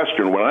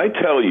Northwestern. When I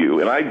tell you,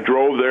 and I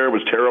drove there, it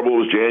was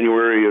terrible. It was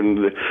January,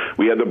 and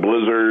we had the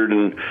blizzard,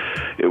 and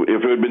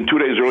if it had been 2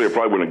 days earlier, I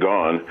probably wouldn't have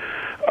gone.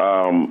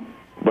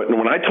 But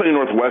when I tell you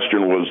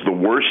Northwestern was the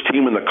worst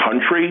team in the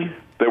country,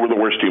 they were the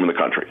worst team in the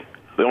country.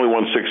 They only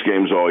won 6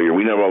 games all year.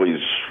 We have all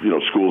these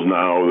schools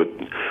now at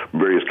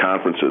various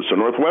conferences. So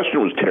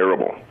Northwestern was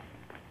terrible.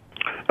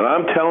 And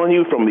I'm telling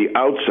you from the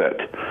outset,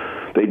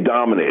 they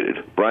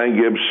dominated. Brian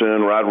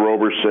Gibson, Rod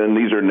Roberson,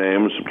 these are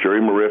names, Jerry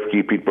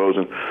Marifke, Pete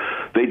Bozen.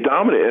 They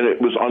dominated, and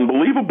it was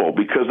unbelievable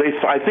because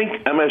I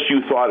think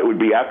MSU thought it would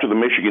be after the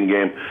Michigan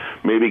game,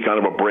 maybe kind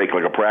of a break,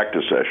 like a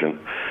practice session.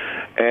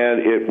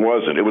 And it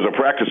wasn't. It was a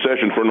practice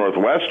session for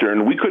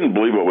Northwestern. We couldn't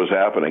believe what was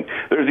happening.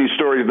 There's these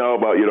stories now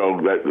about,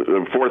 that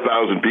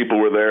 4,000 people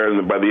were there,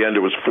 and by the end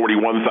it was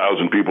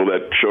 41,000 people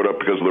that showed up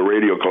because of the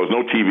radio calls.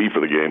 No TV for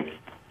the game.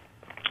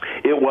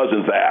 It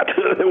wasn't that.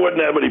 There wasn't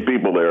that many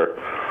people there.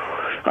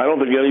 I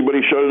don't think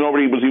anybody showed.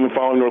 Nobody was even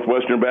following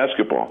Northwestern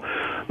basketball.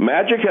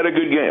 Magic had a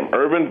good game.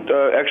 Irvin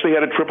actually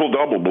had a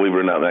triple-double, believe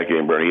it or not, in that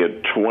game, Bernie. He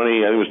had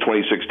 20, I think it was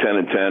 26, 10,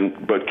 and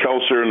 10. But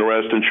Kelser and the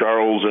rest, and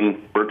Charles and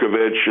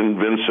Berkovich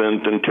and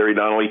Vincent and Terry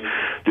Donnelly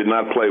did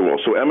not play well.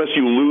 So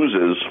MSU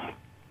loses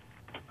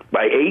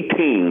by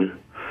 18,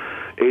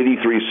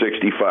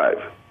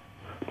 83-65.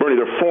 Bernie,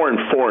 they're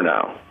 4-4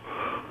 now.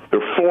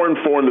 They're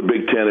 4-4 in the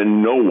Big Ten, and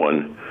no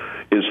one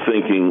is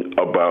thinking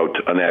about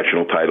a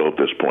national title at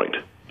this point.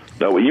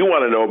 Now, what you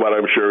want to know about,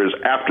 I'm sure, is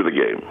after the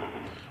game.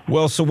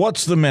 Well, so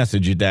what's the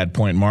message at that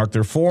point, Mark?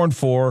 They're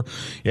 4-4.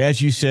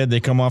 As you said, they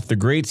come off the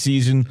great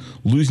season,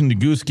 losing to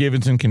Goose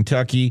Givens in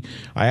Kentucky.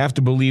 I have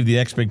to believe the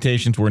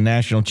expectations were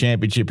national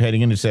championship heading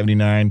into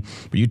 79.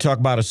 But you talk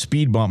about a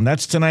speed bump. And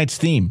that's tonight's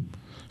theme.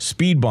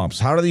 Speed bumps.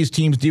 How do these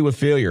teams deal with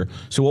failure?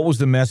 So what was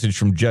the message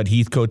from Judd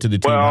Heathcote to the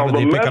team? Well,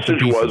 the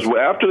message was,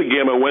 after the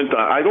game,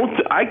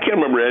 I can't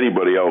remember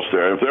anybody else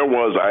there. If there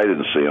was, I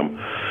didn't see them.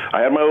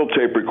 I had my little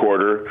tape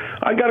recorder.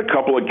 I got a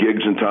couple of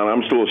gigs in town.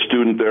 I'm still a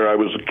student there. I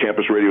was a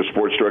campus radio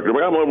sports director.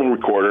 But I got my little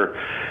recorder,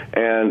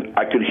 and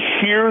I could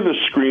hear the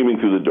screaming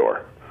through the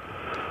door.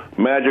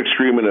 Magic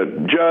screaming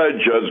at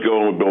Judd. Judd's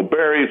going with Bill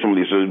Berry.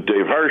 Somebody said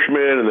Dave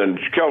Harshman, and then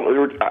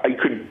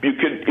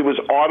it was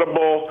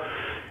audible.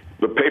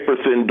 The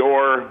paper-thin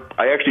door.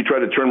 I actually tried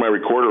to turn my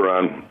recorder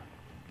on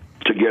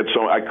to get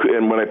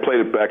and when I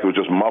played it back, it was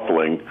just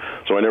muffling,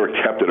 so I never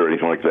kept it or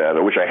anything like that. I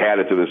wish I had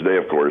it to this day,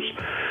 of course.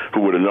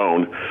 Who would have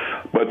known?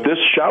 But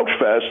this shout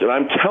fest, and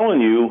I'm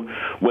telling you,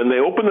 when they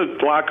opened the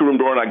locker room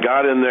door and I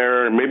got in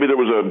there, and maybe there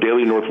was a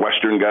Daily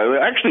Northwestern guy.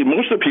 Actually,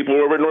 most of the people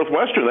were over at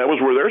Northwestern. That was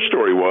where their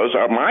story was.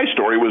 My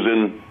story was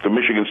in the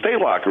Michigan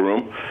State locker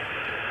room.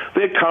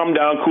 They had calmed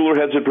down. Cooler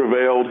heads had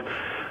prevailed.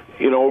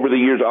 Over the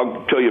years,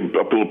 I'll tell you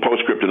a little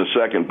postscript in a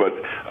second, but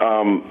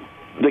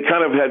they kind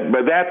of had,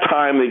 by that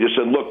time, they just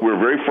said, look, we're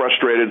very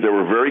frustrated. They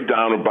were very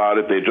down about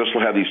it. They just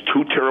had these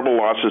 2 terrible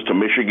losses to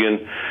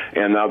Michigan,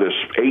 and now this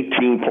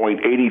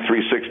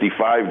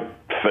 18-point-83-65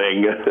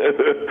 thing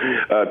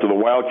to the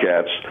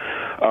Wildcats.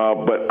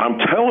 But I'm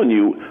telling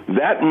you,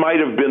 that might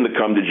have been the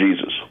come to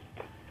Jesus.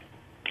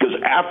 Because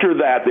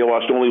after that, they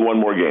lost only one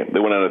more game. They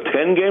went on a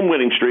 10-game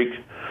winning streak.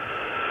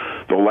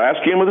 The last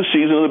game of the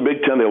season of the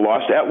Big Ten, they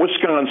lost at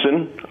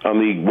Wisconsin on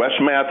the Wes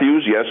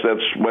Matthews. Yes, that's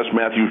Wes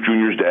Matthews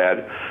Jr.'s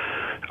dad.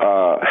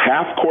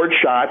 Half-court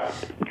shot.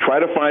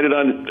 Try to find it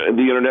on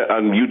the internet,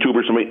 on YouTube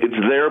or something. It's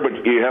there, but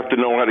you have to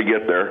know how to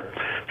get there.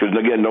 Because,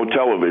 again, no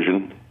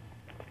television.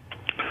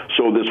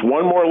 So this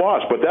one more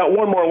loss. But that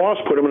one more loss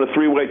put them in a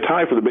 3-way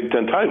tie for the Big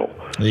Ten title.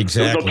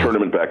 Exactly. There was no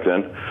tournament back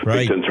then,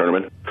 right. Big Ten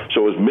tournament.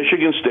 So it was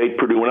Michigan State,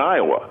 Purdue, and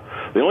Iowa.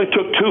 They only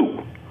took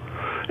 2.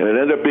 And it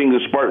ended up being the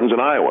Spartans in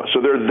Iowa. So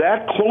they're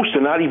that close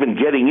to not even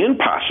getting in,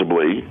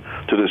 possibly,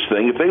 to this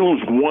thing. If they lose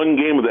one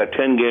game of that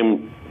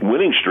 10-game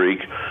winning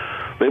streak,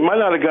 they might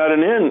not have gotten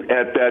in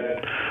at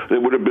that.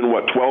 It would have been,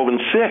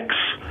 12-6.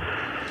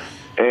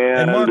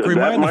 And Mark,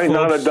 that might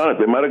not have done it.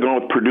 They might have gone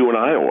with Purdue and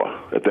Iowa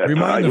at that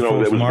time. It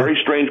was very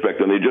strange back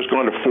then. They'd just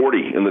gone to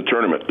 40 in the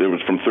tournament. It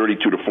was from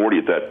 32 to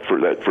 40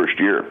 for that first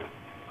year.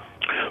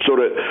 So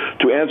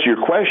to answer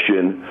your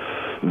question,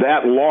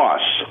 that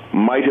loss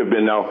might have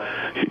been. Now,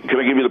 can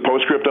I give you the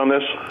postscript on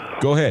this?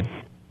 Go ahead.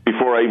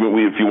 Before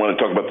if you want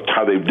to talk about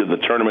how they did the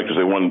tournament, because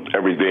they won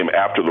every game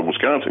after the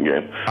Wisconsin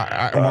game.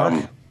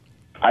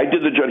 I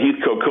did the Judd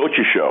Heathcote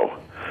Coaches Show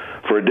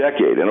for a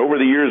decade, and over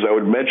the years I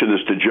would mention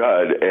this to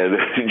Judd, and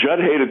Judd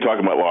hated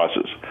talking about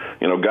losses.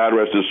 God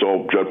rest his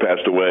soul. Judd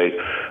passed away.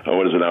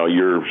 What is it now? A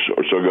year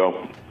or so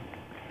ago.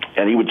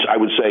 And I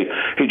would say,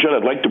 hey, Judd,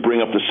 I'd like to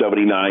bring up the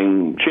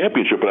 79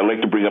 championship, but I'd like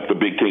to bring up the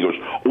Big Ten. He goes,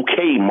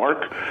 okay,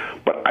 Mark,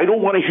 but I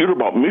don't want to hear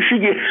about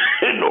Michigan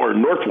or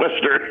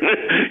Northwestern.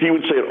 He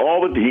would say it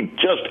all that he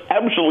just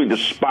absolutely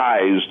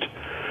despised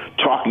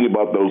talking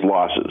about those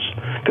losses.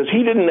 Because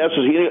he didn't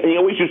necessarily, he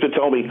always used to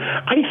tell me,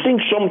 I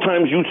think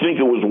sometimes you think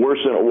it was worse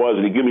than it was,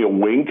 and he'd give me a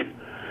wink.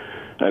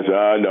 I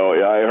said, no,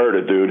 yeah, I heard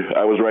it, dude.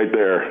 I was right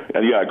there.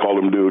 And yeah, I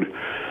called him dude.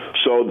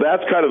 So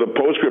that's kind of the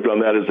postscript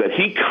on that, is that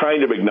he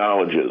kind of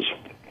acknowledges.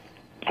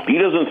 He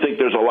doesn't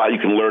think there's a lot you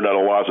can learn out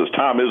of losses.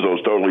 Tom Izzo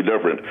is totally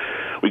different.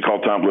 We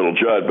call Tom Little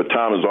Judd, but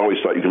Tom has always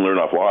thought you can learn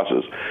off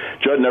losses.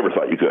 Judd never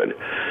thought you could.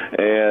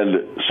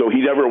 And so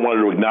he never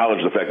wanted to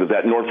acknowledge the fact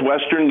that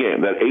Northwestern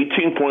game, that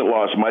 18-point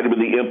loss, might have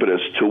been the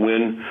impetus to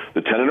win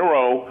the 10 in a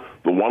row,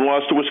 the one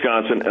loss to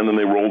Wisconsin, and then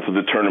they rolled through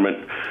the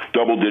tournament,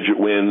 double-digit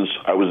wins.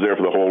 I was there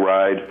for the whole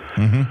ride.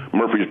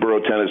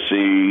 Murfreesboro,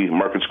 Tennessee,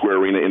 Market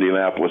Square Arena,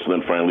 Indianapolis, and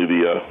then finally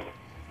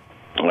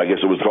I guess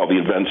it was called the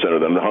Event Center,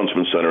 then the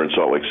Huntsman Center in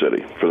Salt Lake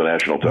City for the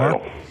national title.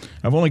 Mark,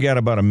 I've only got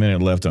about a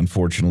minute left,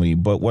 unfortunately,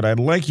 but what I'd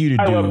like you to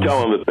do... I love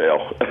telling the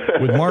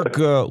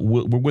tale.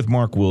 We're with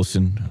Mark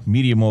Wilson,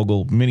 media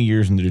mogul, many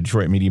years in the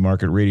Detroit media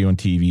market, radio and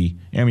TV,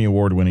 Emmy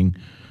Award-winning,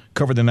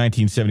 covered the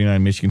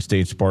 1979 Michigan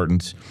State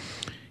Spartans.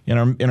 In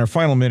our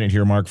final minute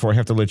here, Mark, before I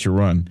have to let you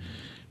run,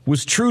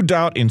 was true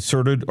doubt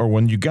inserted, or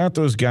when you got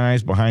those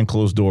guys behind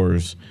closed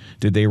doors,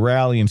 did they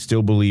rally and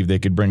still believe they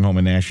could bring home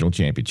a national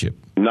championship?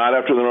 Not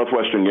after the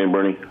Northwestern game,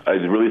 Bernie. I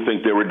really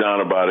think they were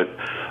down about it.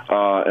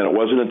 And it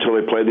wasn't until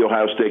they played the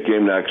Ohio State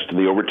game next,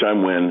 the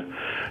overtime win,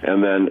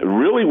 and then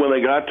really when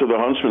they got to the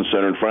Huntsman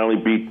Center and finally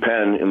beat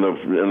Penn in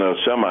the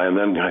semi, and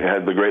then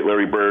had the great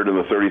Larry Bird and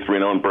the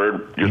 33-0, and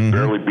Bird just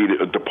barely beat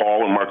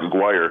DePaul and Mark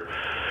Aguirre.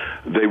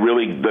 They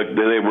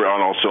were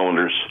on all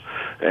cylinders,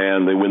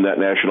 and they win that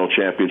national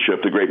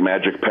championship. The great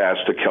magic pass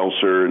to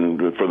Kelser and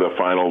for the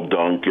final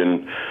dunk,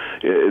 and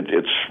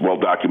it's well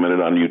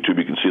documented on YouTube.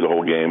 You can see the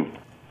whole game.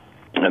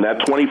 And that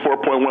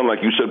 24.1,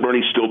 like you said,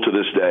 Bernie, still to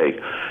this day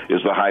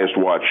is the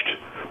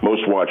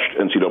most watched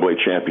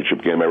NCAA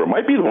championship game ever.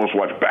 Might be the most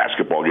watched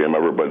basketball game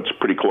ever, but it's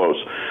pretty close.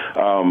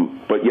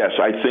 But yes,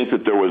 I think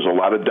that there was a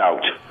lot of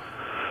doubt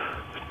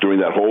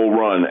during that whole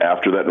run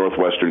after that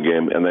Northwestern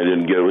game, and they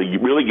didn't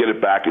really get it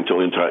back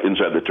until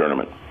inside the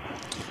tournament.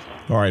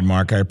 All right,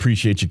 Mark, I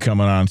appreciate you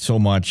coming on so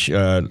much.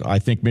 I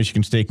think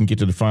Michigan State can get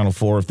to the Final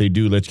Four. If they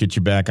do, let's get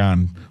you back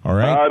on. All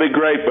right? That'd be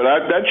great, but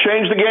that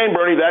changed the game,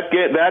 Bernie.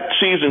 That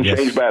season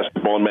changed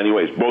basketball in many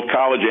ways, both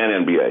college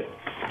and NBA.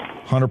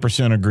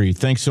 100% agree.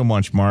 Thanks so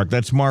much, Mark.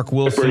 That's Mark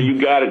Wilson.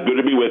 You got it. Good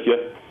to be with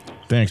you.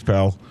 Thanks,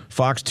 pal.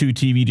 Fox 2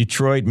 TV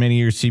Detroit, many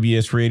years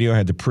CBS Radio. I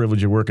had the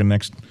privilege of working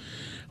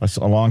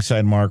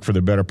alongside Mark for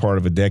the better part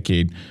of a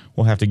decade.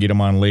 We'll have to get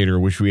him on later.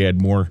 Wish we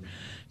had more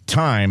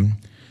time.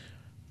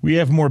 We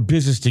have more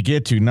business to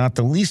get to, not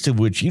the least of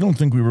which you don't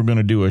think we were going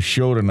to do a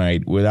show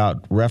tonight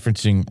without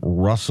referencing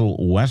Russell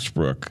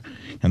Westbrook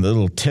and the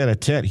little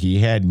tete-a-tete he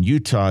had in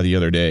Utah the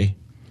other day.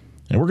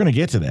 And we're going to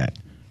get to that.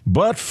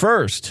 But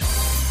first,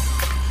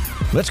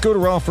 let's go to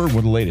Ralford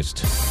with the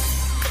latest.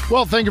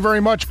 Well, thank you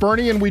very much,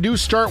 Bernie. And we do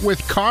start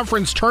with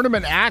conference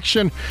tournament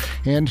action.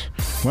 And,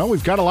 well,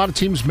 we've got a lot of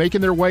teams making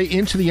their way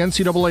into the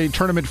NCAA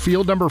tournament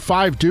field. Number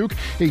 5, Duke,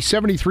 a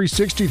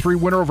 73-63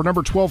 winner over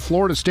number 12,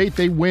 Florida State.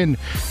 They win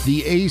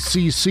the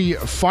ACC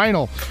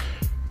final.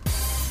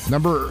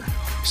 Number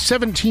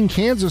 17,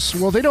 Kansas,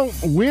 well, they don't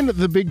win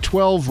the Big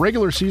 12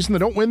 regular season. They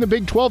don't win the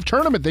Big 12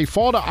 tournament. They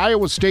fall to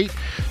Iowa State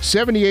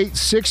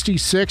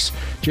 78-66.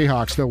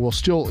 Jayhawks, though, will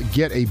still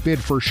get a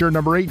bid for sure.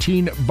 Number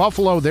 18,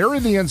 Buffalo, they're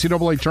in the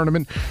NCAA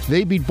tournament.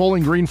 They beat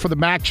Bowling Green for the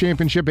MAC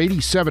championship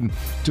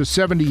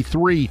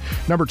 87-73.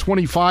 Number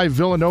 25,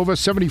 Villanova,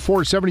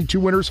 74-72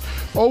 winners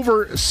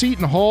over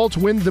Seton Hall to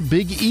win the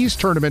Big East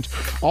tournament.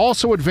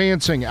 Also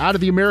advancing out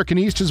of the American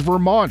East is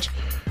Vermont.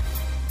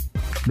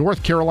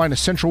 North Carolina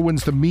Central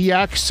wins the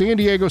MEAC. San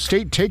Diego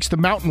State takes the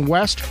Mountain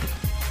West.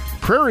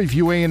 Prairie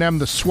View A&M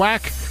the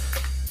SWAC.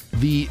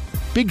 The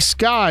Big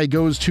Sky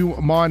goes to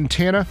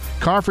Montana.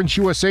 Conference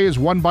USA is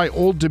won by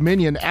Old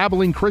Dominion.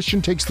 Abilene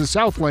Christian takes the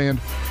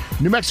Southland.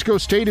 New Mexico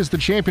State is the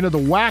champion of the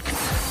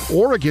WAC.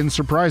 Oregon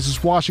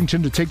surprises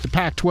Washington to take the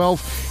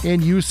Pac-12.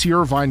 And UC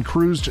Irvine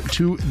cruised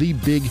to the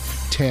Big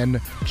Ten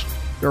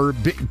or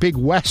Big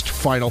West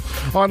final.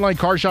 Online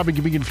car shopping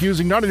can be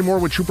confusing. Not anymore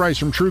with True Price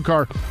from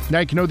TrueCar. Now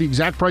you can know the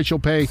exact price you'll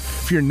pay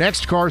for your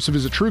next car, so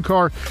visit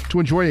TrueCar to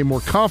enjoy a more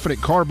confident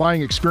car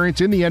buying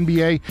experience. In the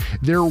NBA,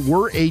 there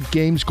were 8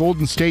 games.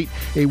 Golden State,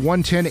 a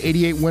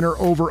 110-88 winner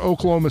over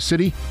Oklahoma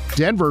City.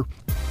 Denver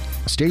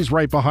stays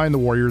right behind the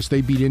Warriors.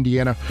 They beat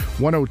Indiana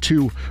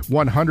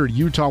 102-100.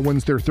 Utah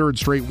wins their third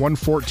straight,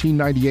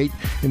 114-98.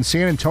 And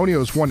San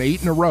Antonio's won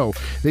 8 in a row.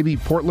 They beat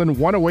Portland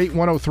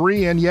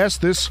 108-103. And yes,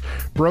 this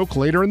broke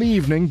later in the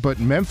evening, but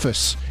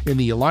Memphis in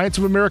the Alliance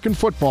of American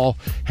Football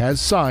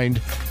has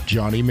signed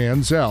Johnny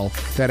Manziel.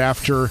 That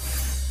after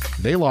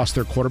they lost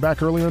their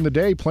quarterback earlier in the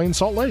day playing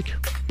Salt Lake.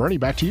 Bernie,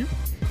 back to you.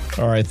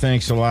 All right,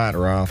 thanks a lot,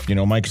 Ralph.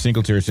 Mike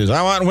Singletary says,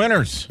 I want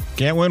winners.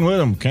 Can't win with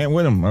them. Can't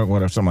win them. Or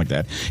whatever, something like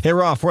that. Hey,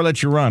 Ralph, before I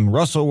let you run,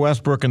 Russell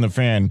Westbrook and the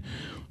Fan,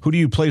 who do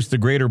you place the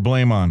greater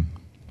blame on?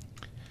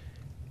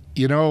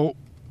 The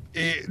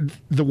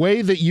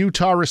way that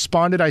Utah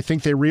responded, I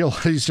think they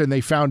realized and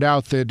they found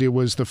out that it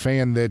was the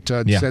Fan that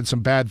said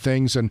some bad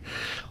things. And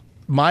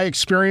my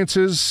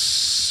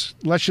experiences,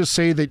 let's just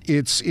say that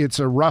it's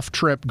a rough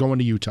trip going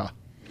to Utah.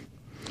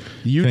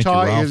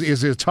 Utah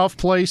is a tough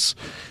place.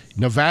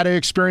 Nevada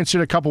experienced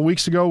it a couple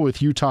weeks ago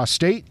with Utah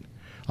State.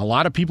 A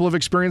lot of people have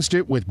experienced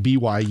it with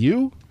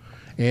BYU,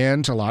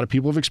 and a lot of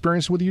people have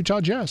experienced it with Utah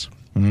Jazz.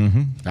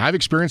 Mm-hmm. I've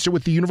experienced it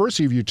with the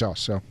University of Utah,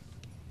 so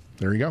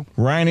there you go.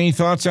 Ryan, any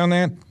thoughts on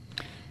that?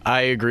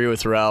 I agree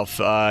with Ralph.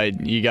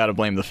 You got to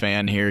blame the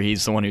Fan here.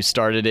 He's the one who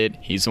started it.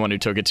 He's the one who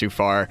took it too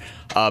far.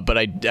 But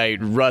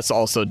Russ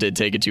also did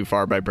take it too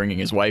far by bringing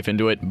his wife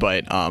into it.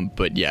 But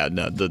yeah,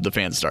 no, the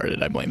Fan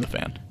started. I blame the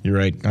Fan. You're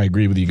right. I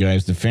agree with you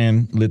guys. The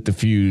Fan lit the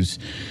fuse,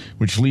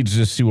 which leads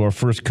us to our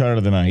first cut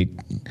of the night.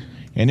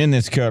 And in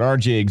this cut,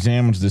 RJ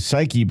examines the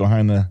psyche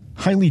behind the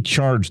highly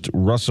charged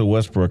Russell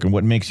Westbrook and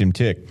what makes him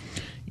tick.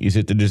 Is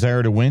it the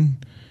desire to win?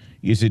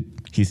 Is it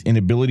his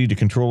inability to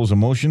control his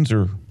emotions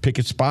or pick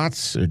his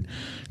spots?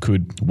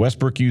 Could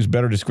Westbrook use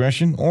better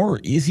discretion? Or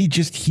is he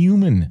just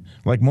human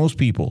like most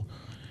people?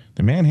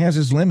 The man has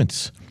his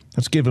limits.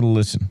 Let's give it a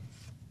listen.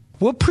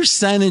 What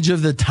percentage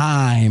of the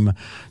time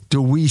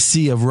do we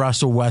see of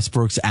Russell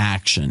Westbrook's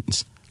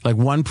actions? Like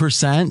 1%,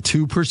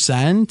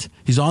 2%?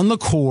 He's on the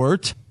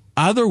court.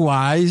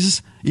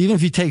 Otherwise, even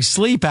if you take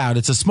sleep out,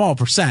 it's a small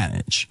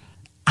percentage.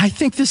 I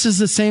think this is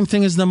the same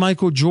thing as the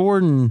Michael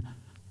Jordan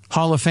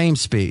Hall of Fame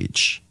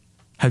speech.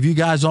 Have you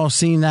guys all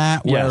seen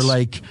that? Where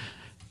yes.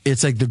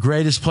 It's like the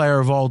greatest player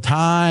of all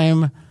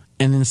time.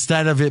 And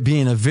instead of it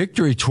being a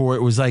victory tour,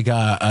 it was like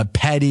a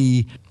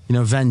petty,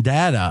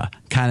 vendetta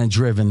kind of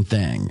driven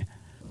thing.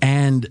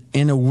 And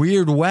in a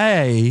weird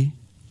way,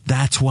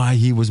 that's why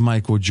he was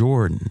Michael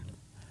Jordan.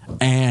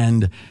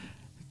 And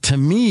to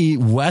me,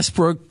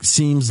 Westbrook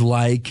seems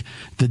like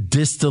the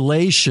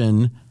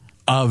distillation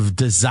of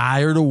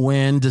desire to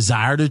win,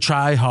 desire to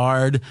try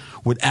hard,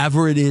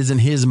 whatever it is in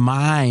his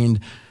mind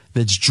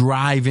that's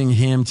driving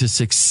him to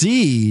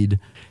succeed.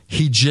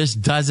 He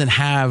just doesn't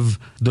have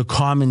the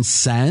common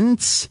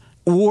sense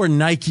or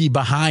Nike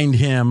behind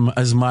him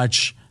as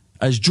much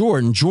as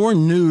Jordan.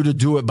 Jordan knew to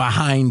do it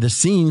behind the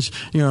scenes.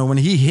 When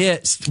he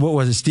hit, what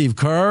was it, Steve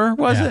Kerr,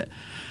 was it?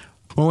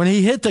 Well, when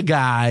he hit the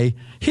guy,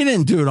 he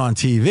didn't do it on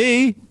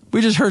TV.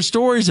 We just heard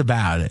stories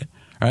about it,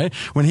 right?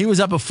 When he was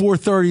up at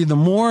 4:30 in the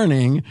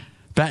morning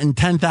betting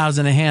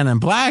 $10,000 a hand on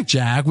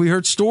blackjack, we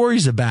heard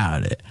stories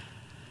about it.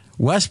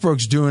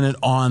 Westbrook's doing it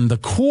on the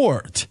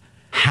court.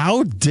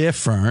 How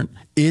different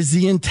is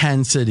the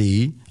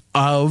intensity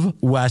of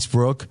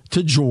Westbrook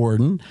to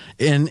Jordan?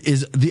 And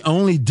is the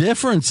only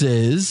difference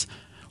is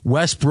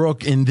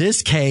Westbrook in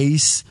this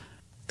case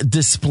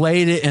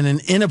displayed it in an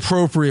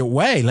inappropriate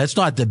way. Let's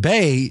not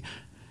debate.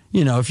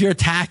 If you're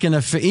attacking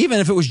even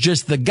if it was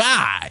just the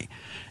guy,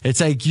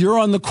 it's like you're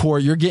on the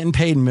court, you're getting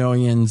paid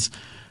millions.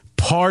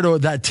 Part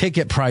of that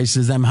ticket price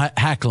is them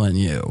heckling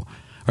you,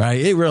 right?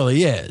 It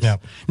really is.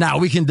 Yep. Now,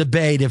 we can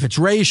debate if it's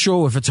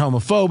racial, if it's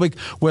homophobic,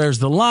 where's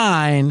the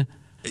line?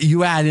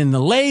 You add in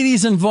the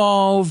ladies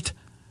involved.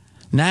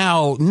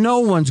 Now, no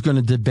one's going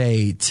to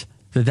debate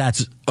that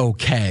that's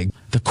okay.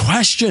 The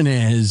question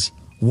is,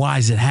 why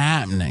is it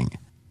happening?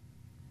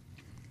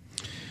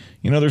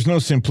 There's no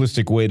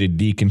simplistic way to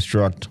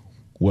deconstruct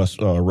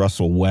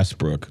Russell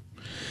Westbrook.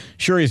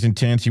 Sure, he's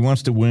intense. He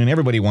wants to win.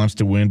 Everybody wants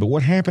to win. But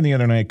what happened the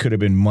other night could have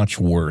been much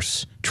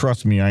worse.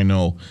 Trust me, I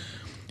know.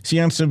 See,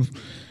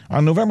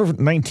 on November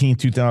 19,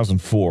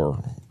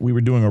 2004, we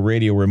were doing a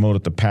radio remote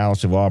at the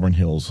Palace of Auburn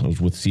Hills. I was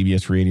with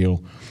CBS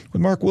Radio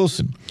with Mark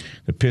Wilson.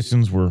 The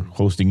Pistons were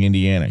hosting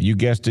Indiana. You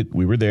guessed it.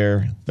 We were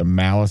there. The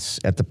Malice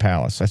at the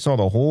Palace. I saw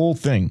the whole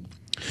thing.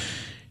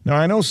 Now,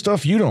 I know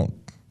stuff you don't.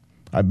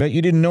 I bet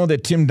you didn't know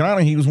that Tim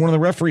Donaghy was one of the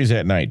referees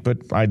that night, but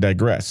I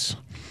digress.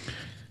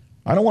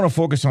 I don't want to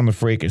focus on the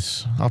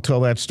fracas. I'll tell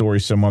that story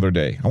some other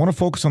day. I want to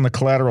focus on the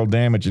collateral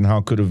damage and how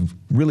it could have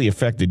really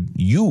affected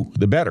you,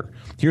 the better.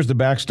 Here's the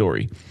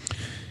backstory.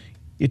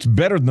 It's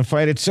better than the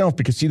fight itself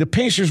because, see, the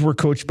Pacers were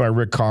coached by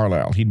Rick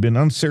Carlisle. He'd been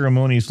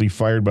unceremoniously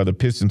fired by the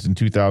Pistons in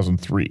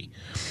 2003.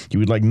 He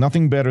would like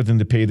nothing better than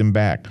to pay them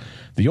back.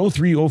 The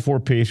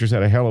 03-04 Pacers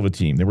had a hell of a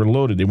team. They were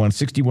loaded. They won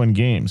 61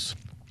 games.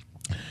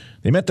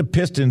 They met the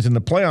Pistons in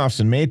the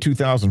playoffs in May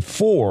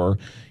 2004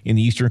 in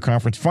the Eastern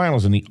Conference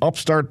Finals, and the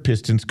upstart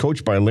Pistons,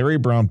 coached by Larry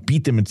Brown,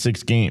 beat them in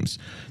 6 games.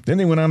 Then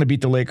they went on to beat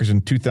the Lakers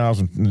in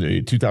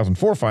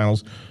 2004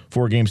 Finals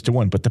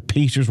 4-1. But the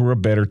Pacers were a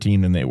better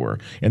team than they were,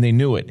 and they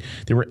knew it.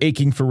 They were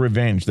aching for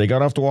revenge. They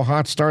got off to a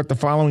hot start the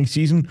following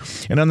season,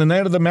 and on the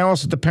night of the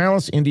Malice at the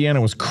Palace, Indiana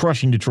was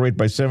crushing Detroit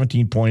by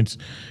 17 points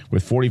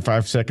with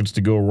 45 seconds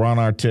to go. Ron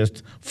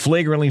Artest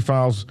flagrantly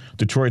fouls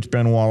Detroit's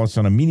Ben Wallace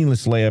on a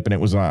meaningless layup, and it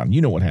was on.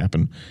 You know what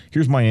happened.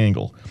 Here's my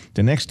angle.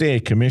 The next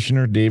day,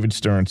 Commissioner David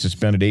Stern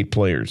suspended 8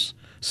 players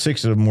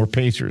 6 of them were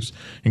Pacers,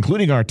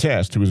 including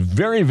Artest, who was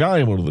very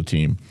valuable to the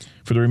team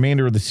for the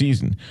remainder of the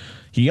season.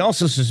 He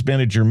also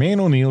suspended Jermaine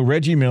O'Neal,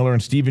 Reggie Miller,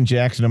 and Steven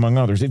Jackson, among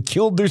others. It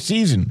killed their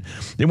season.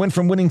 They went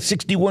from winning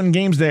 61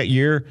 games the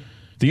year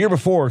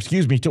before,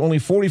 to only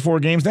 44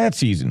 games that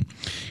season.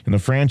 And the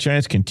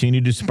franchise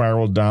continued to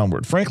spiral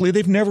downward. Frankly,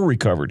 they've never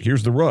recovered.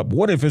 Here's the rub.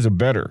 What if is a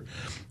better?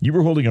 You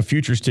were holding a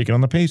futures ticket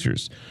on the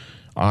Pacers.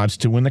 Odds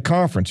to win the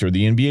conference or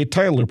the NBA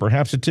title, or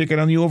perhaps a ticket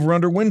on the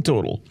over-under win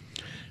total.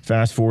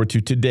 Fast forward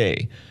to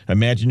today.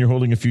 Imagine you're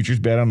holding a futures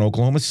bet on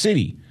Oklahoma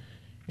City,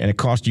 and it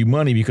cost you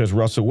money because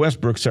Russell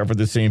Westbrook suffered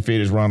the same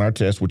fate as Ron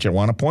Artest, which I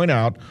want to point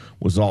out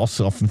was all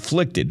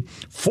self-inflicted.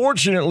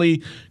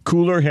 Fortunately,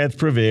 cooler heads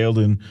prevailed,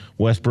 and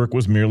Westbrook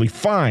was merely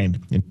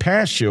fined. In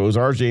past shows,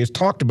 RJ has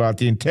talked about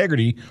the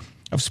integrity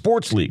of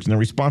sports leagues and the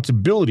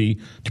responsibility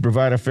to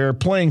provide a fair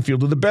playing field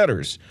to the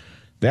bettors.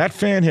 That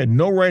fan had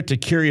no right to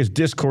carry his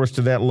discourse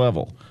to that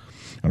level.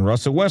 And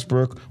Russell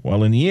Westbrook,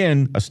 while in the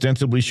end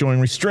ostensibly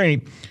showing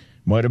restraint,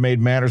 might have made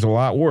matters a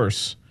lot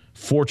worse.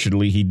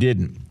 Fortunately, he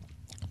didn't.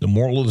 The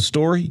moral of the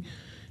story?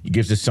 It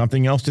gives us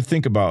something else to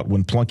think about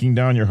when plunking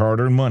down your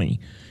hard-earned money.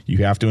 You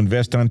have to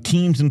invest on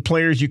teams and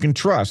players you can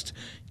trust.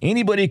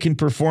 Anybody can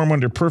perform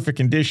under perfect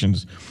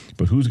conditions,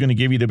 but who's going to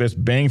give you the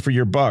best bang for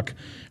your buck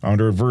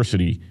under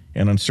adversity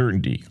and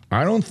uncertainty?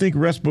 I don't think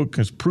Westbrook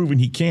has proven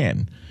he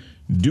can.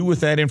 Do with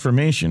that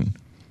information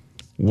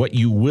what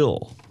you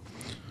will.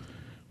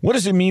 What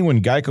does it mean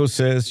when Geico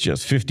says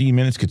just 15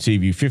 minutes could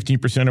save you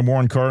 15% or more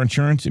on car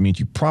insurance? It means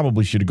you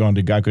probably should have gone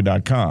to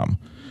geico.com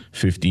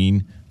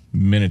 15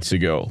 minutes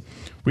ago.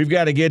 We've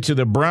got to get to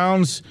the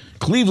Browns,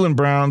 Cleveland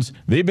Browns.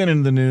 They've been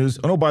in the news.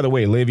 Oh, by the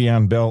way,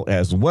 Le'Veon Bell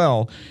as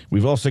well.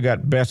 We've also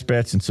got best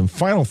bets and some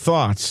final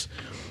thoughts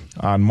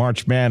on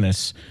March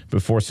Madness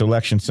before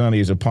Selection Sunday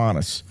is upon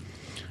us.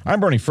 I'm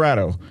Bernie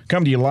Fratto,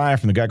 coming to you live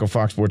from the Geico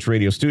Fox Sports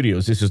Radio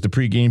studios. This is the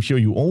pregame show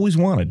you always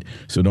wanted,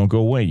 so don't go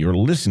away. You're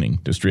listening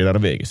to Straight Outta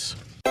Vegas.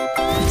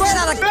 Straight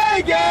Outta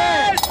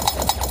Vegas!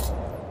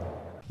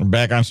 We're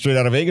back on Straight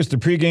Outta Vegas, the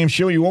pregame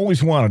show you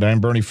always wanted. I'm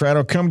Bernie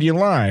Fratto, coming to you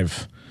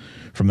live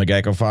from the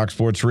Geico Fox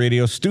Sports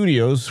Radio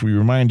studios. We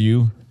remind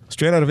you,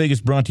 Straight Outta Vegas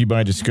brought to you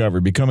by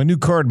Discover. Become a new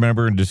card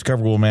member, and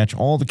Discover will match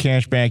all the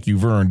cash back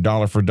you've earned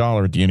dollar for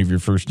dollar at the end of your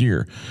first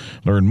year.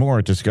 Learn more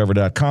at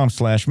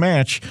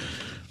discover.com/match.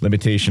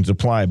 Limitations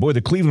apply. Boy,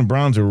 the Cleveland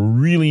Browns are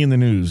really in the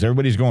news.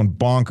 Everybody's going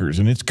bonkers,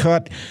 and it's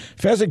cut.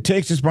 Fezzik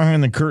takes us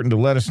behind the curtain to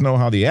let us know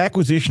how the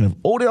acquisition of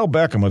Odell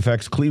Beckham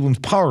affects Cleveland's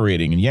power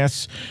rating. And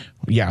yes,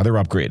 they're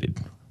upgraded.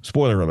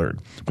 Spoiler alert.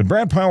 But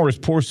Brad Powers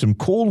pours some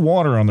cold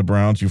water on the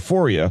Browns'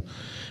 euphoria.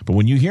 But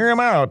when you hear him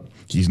out,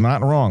 he's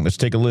not wrong. Let's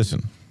take a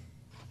listen.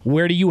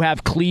 Where do you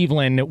have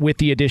Cleveland with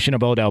the addition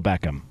of Odell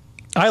Beckham?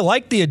 I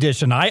like the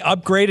addition. I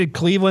upgraded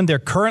Cleveland. They're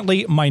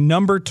currently my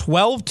number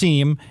 12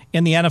 team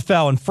in the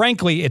NFL. And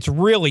frankly, it's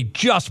really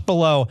just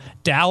below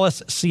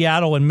Dallas,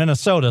 Seattle, and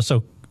Minnesota.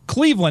 So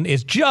Cleveland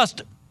is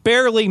just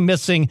barely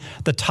missing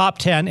the top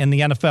 10 in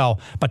the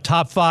NFL, but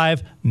top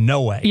 5,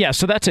 no way. Yeah,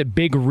 so that's a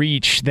big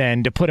reach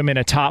then to put them in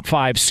a top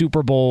 5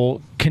 Super Bowl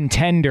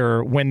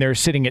contender when they're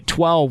sitting at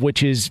 12,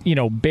 which is,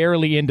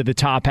 barely into the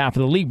top half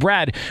of the league.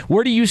 Brad,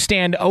 where do you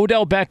stand?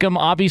 Odell Beckham,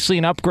 obviously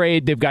an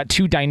upgrade. They've got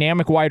 2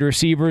 dynamic wide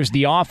receivers.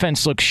 The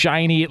offense looks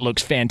shiny. It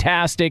looks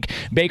fantastic.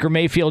 Baker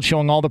Mayfield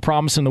showing all the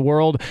promise in the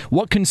world.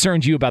 What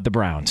concerns you about the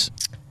Browns?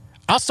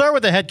 I'll start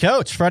with the head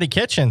coach, Freddie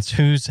Kitchens,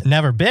 who's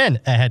never been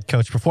a head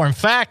coach before. In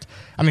fact,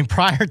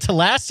 prior to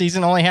last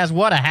season, only has,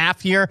 a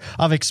half year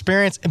of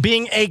experience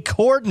being a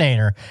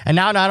coordinator. And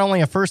now not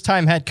only a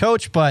first-time head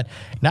coach, but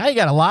now you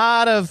got a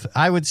lot of,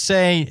 I would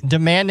say,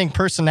 demanding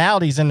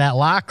personalities in that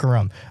locker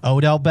room.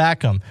 Odell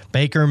Beckham,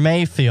 Baker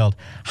Mayfield.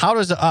 How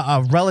does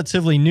a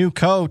relatively new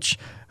coach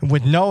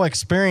with no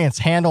experience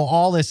handle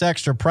all this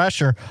extra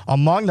pressure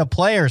among the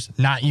players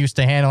not used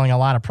to handling a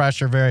lot of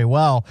pressure very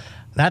well?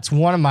 That's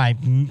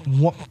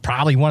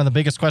probably one of the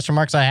biggest question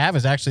marks I have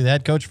is actually the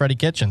head coach, Freddie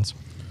Kitchens.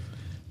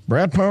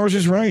 Brad Powers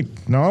is right.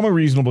 Now, I'm a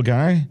reasonable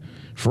guy.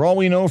 For all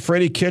we know,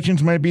 Freddie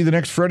Kitchens might be the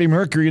next Freddie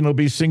Mercury, and they'll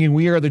be singing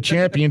We Are the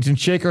Champions in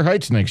Shaker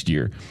Heights next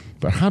year.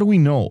 But how do we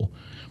know?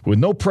 With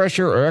no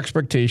pressure or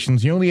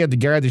expectations, he only had to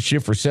guide the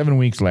ship for 7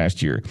 weeks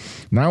last year.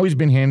 Now he's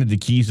been handed the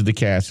keys to the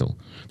castle.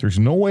 There's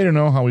no way to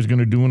know how he's going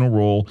to do in a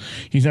role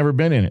he's never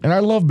been in. And I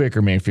love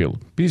Baker Mayfield,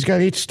 but he's got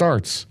 8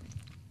 starts.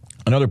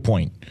 Another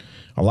point.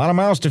 A lot of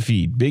mouths to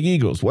feed. Big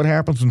egos. What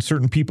happens when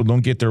certain people don't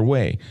get their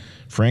way?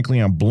 Frankly,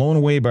 I'm blown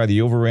away by the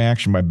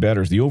overreaction by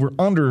bettors. The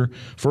over-under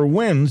for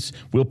wins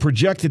will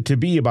project it to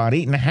be about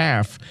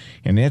 8.5,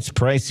 and that's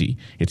pricey.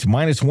 It's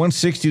minus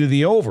 160 to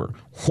the over.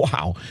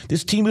 Wow,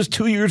 this team is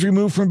 2 years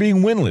removed from being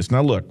winless.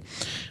 Now, look,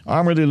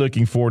 I'm really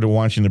looking forward to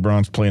watching the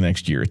Browns play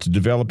next year. It's a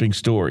developing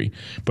story.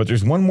 But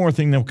there's one more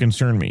thing that will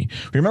concern me.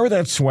 Remember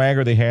that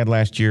swagger they had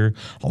last year?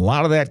 A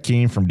lot of that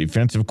came from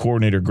defensive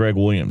coordinator Greg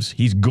Williams.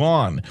 He's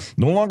gone.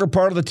 No longer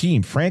part of the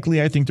team.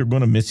 Frankly, I think they're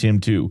going to miss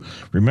him too.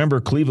 Remember,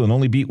 Cleveland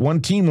only beat one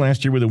one team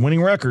last year with a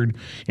winning record.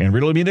 And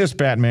riddle me this,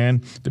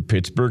 Batman. The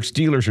Pittsburgh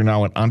Steelers are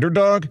now an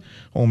underdog.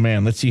 Oh,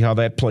 man, let's see how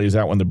that plays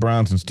out when the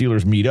Browns and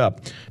Steelers meet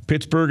up.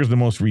 Pittsburgh is the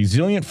most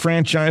resilient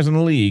franchise in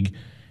the league,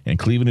 and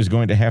Cleveland is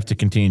going to have to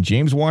contain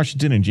James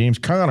Washington and James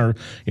Conner,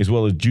 as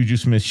well as Juju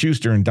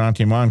Smith-Schuster and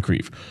Dante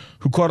Moncrief,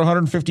 who caught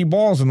 150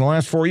 balls in the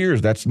last 4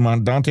 years. That's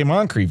what Dante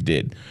Moncrief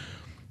did.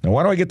 Now,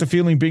 why do I get the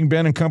feeling Big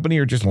Ben and company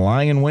are just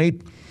lying in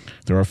wait?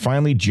 There are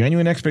finally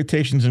genuine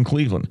expectations in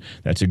Cleveland.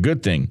 That's a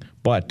good thing.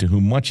 But to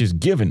whom much is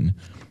given,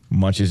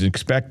 much is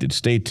expected.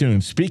 Stay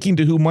tuned. Speaking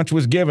to whom much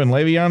was given,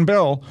 Le'Veon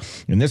Bell.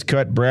 In this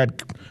cut,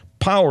 Brad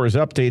Powers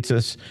updates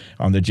us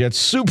on the Jets'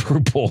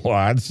 Super Bowl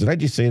odds. Did I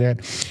just say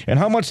that? And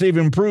how much they've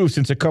improved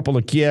since a couple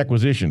of key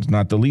acquisitions,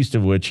 not the least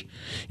of which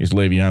is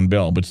Le'Veon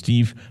Bell. But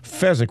Steve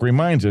Fezzik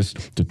reminds us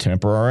to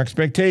temper our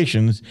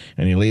expectations,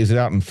 and he lays it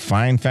out in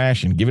fine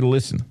fashion. Give it a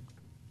listen.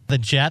 The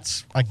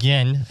Jets,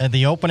 again,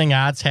 the opening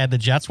odds had the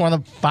Jets one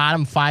of the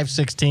bottom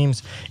 5-6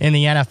 teams in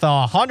the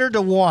NFL,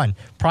 100-1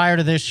 prior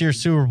to this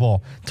year's Super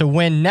Bowl to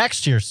win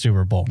next year's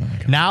Super Bowl.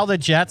 Now the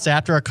Jets,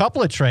 after a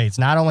couple of trades,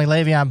 not only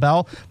Le'Veon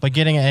Bell, but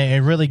getting a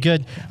really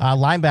good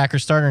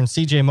linebacker starter in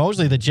C.J.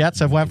 Mosley, the Jets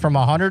have went from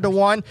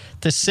 100-1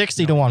 to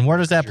 60-1. Where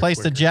does that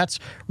place the Jets?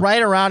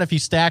 Right around, if you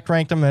stack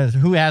rank them,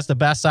 who has the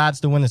best odds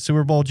to win the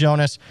Super Bowl,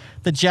 Jonas?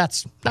 The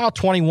Jets, now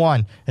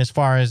 21 as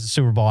far as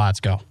Super Bowl odds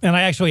go. And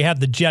I actually had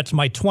the Jets,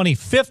 my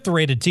 25th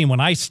rated team. When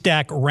I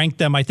rank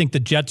them, I think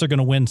the Jets are going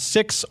to win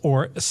 6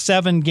 or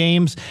 7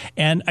 games.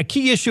 And a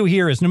key issue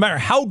here is no matter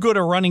how good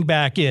a running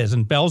back is,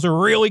 and Bell's a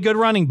really good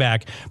running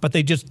back, but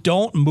they just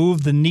don't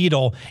move the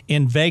needle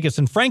in Vegas.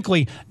 And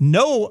frankly,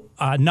 no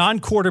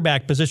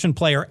non-quarterback position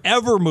player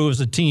ever moves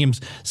a team's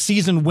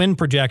season win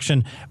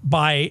projection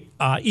by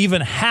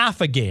even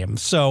half a game.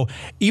 So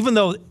even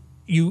though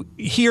you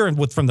hear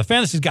from the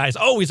fantasy guys,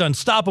 oh, he's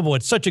unstoppable,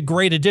 it's such a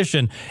great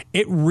addition,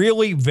 it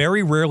really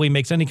very rarely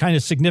makes any kind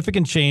of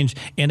significant change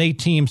in a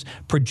team's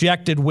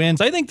projected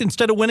wins. I think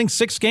instead of winning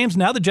 6 games,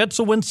 now the Jets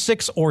will win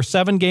 6 or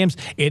 7 games.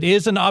 It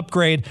is an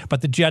upgrade,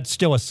 but the Jets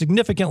still a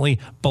significantly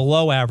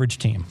below average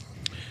team.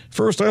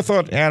 First, I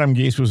thought Adam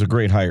Gase was a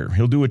great hire.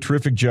 He'll do a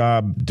terrific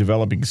job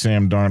developing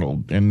Sam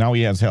Darnold, and now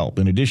he has help.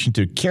 In addition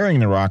to carrying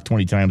the rock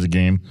 20 times a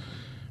game,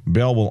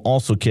 Bell will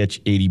also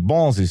catch 80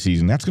 balls this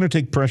season. That's going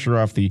to take pressure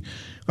off the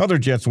other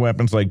Jets'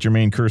 weapons like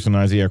Jermaine Kearse and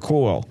Isaiah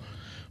Crowell.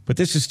 But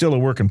this is still a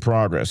work in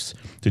progress.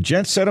 The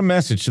Jets sent a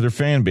message to their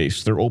fan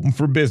base. They're open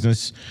for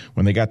business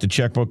when they got the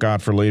checkbook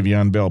out for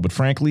Le'Veon Bell. But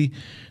frankly,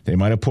 they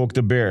might have poked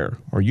a bear,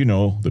 or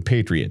the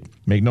Patriot.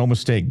 Make no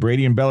mistake,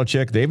 Brady and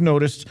Belichick, they've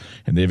noticed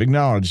and they've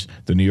acknowledged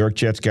the New York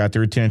Jets got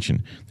their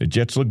attention. The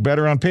Jets look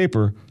better on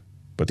paper,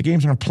 but the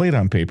games aren't played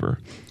on paper.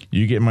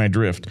 You get my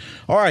drift.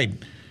 All right.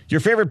 Your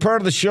favorite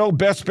part of the show,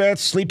 Best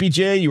Bets. Sleepy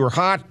J, you were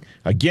hot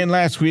again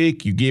last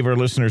week. You gave our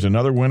listeners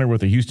another winner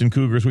with the Houston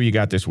Cougars. Who you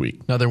got this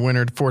week? Another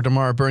winner for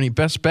tomorrow, Bernie.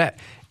 Best Bet,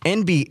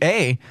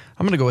 NBA.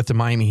 I'm going to go with the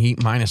Miami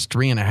Heat minus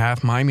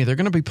 3.5. Miami, they're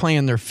going to be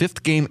playing their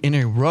 5th game in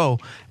a row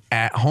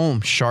at home.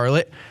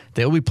 Charlotte,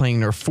 they'll be playing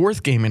their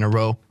 4th game in a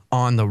row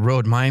on the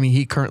road. Miami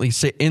Heat currently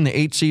sit in the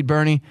 8th seed,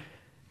 Bernie.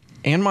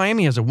 And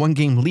Miami has a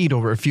 1-game lead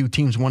over a few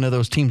teams, one of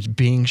those teams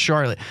being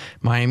Charlotte.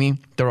 Miami,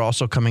 they're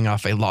also coming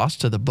off a loss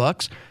to the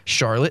Bucks.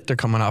 Charlotte, they're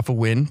coming off a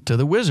win to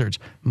the Wizards.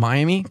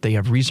 Miami, they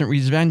have recent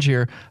revenge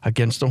here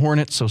against the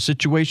Hornets. So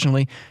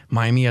situationally,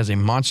 Miami has a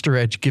monster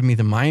edge. Give me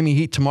the Miami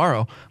Heat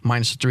tomorrow,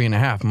 minus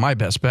 3.5. My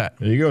best bet.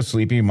 There you go,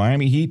 Sleepy.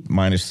 Miami Heat,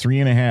 minus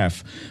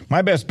 3.5.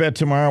 My best bet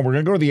tomorrow, we're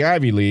going to go to the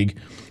Ivy League.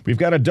 We've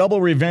got a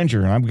double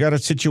revenger. I've got a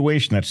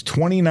situation that's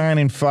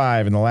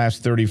 29-5 in the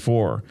last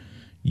 34.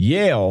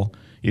 Yale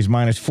is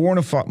minus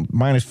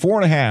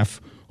 4.5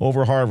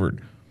 over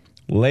Harvard.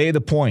 Lay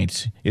the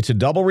points. It's a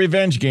double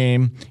revenge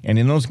game, and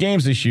in those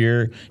games this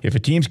year, if a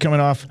team's coming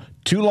off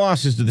 2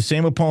 losses to the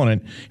same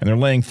opponent and they're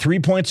laying 3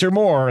 points or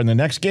more in the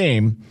next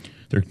game,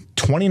 they're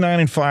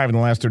 29-5 in the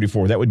last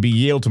 34. That would be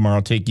Yale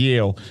tomorrow. Take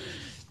Yale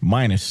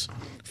minus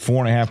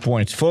 4.5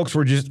 points. Folks,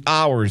 we're just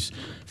hours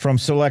from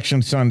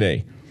Selection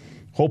Sunday.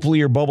 Hopefully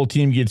your bubble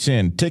team gets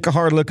in. Take a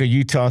hard look at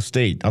Utah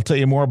State. I'll tell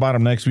you more about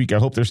them next week. I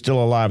hope they're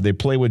still alive. They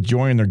play with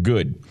joy and they're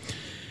good.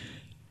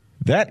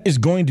 That is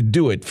going to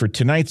do it for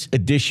tonight's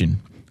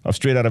edition of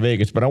Straight Outta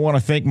Vegas. But I want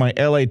to thank my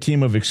LA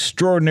team of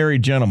extraordinary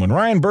gentlemen.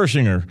 Ryan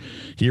Bershinger,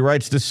 he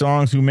writes the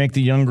songs who make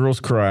the young girls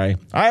cry.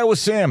 Iowa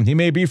Sam, he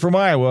may be from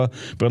Iowa,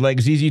 but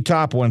like ZZ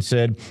Top once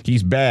said,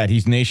 he's bad,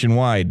 he's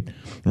nationwide.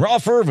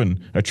 Ralph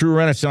Irvin, a true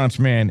Renaissance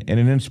man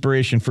and an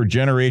inspiration for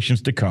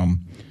generations to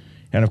come.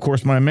 And, of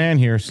course, my man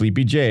here,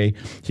 Sleepy J,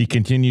 he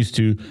continues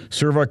to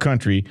serve our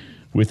country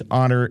with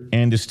honor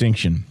and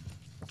distinction.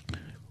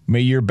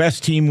 May your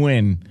best team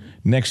win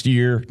next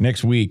year,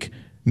 next week.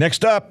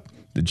 Next up,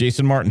 The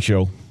Jason Martin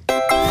Show.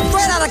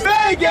 Straight out of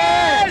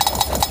Vegas!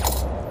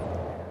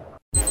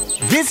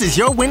 This is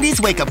your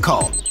Wendy's wake-up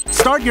call.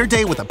 Start your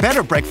day with a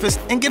better breakfast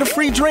and get a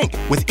free drink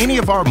with any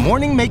of our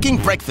morning-making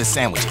breakfast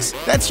sandwiches.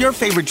 That's your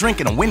favorite drink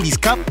in a Wendy's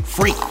cup,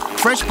 free.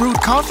 Fresh brewed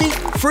coffee,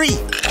 free.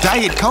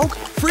 Diet Coke,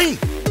 free.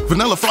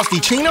 Vanilla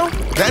Frosty-ccino?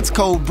 That's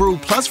cold brew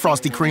plus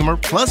Frosty Creamer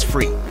plus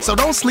free. So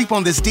don't sleep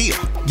on this deal.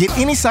 Get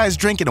any size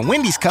drink in a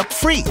Wendy's cup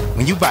free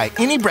when you buy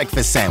any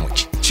breakfast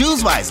sandwich.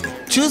 Choose wisely.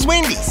 Choose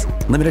Wendy's.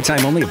 Limited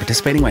time only at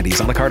participating Wendy's.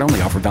 A la carte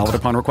only. Offer valid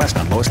upon request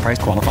on lowest price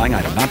qualifying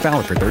item. Not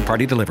valid for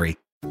third-party delivery.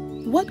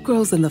 What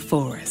grows in the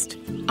forest?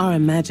 Our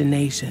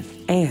imagination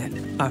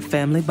and our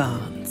family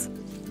bonds.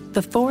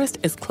 The forest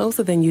is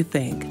closer than you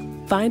think.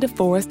 Find a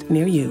forest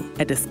near you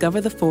at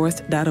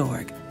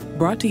discovertheforest.org.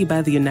 Brought to you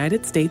by the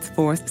United States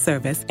Forest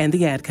Service and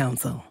the Ad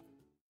Council.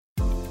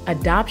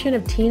 Adoption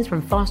of teens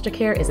from foster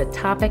care is a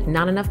topic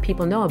not enough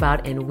people know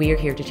about, and we're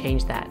here to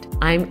change that.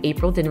 I'm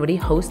April Dinwiddie,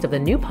 host of the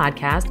new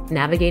podcast,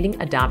 Navigating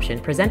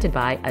Adoption, presented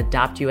by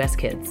Adopt US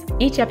Kids.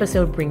 Each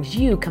episode brings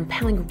you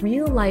compelling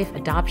real-life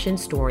adoption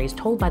stories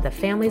told by the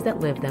families that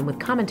live them with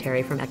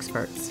commentary from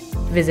experts.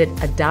 Visit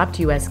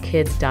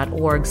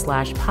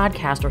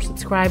adoptuskids.org/podcast or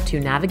subscribe to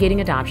Navigating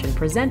Adoption,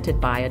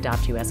 presented by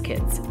Adopt US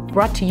Kids.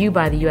 Brought to you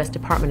by the U.S.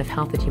 Department of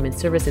Health and Human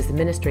Services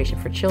Administration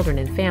for Children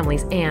and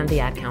Families and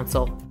the Ad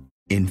Council.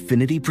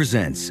 Infinity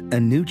presents a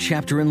new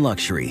chapter in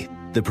luxury,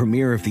 the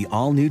premiere of the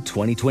all-new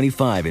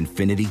 2025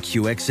 Infinity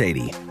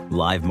QX80,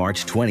 live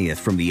March 20th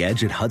from the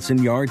Edge at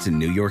Hudson Yards in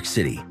New York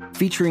City,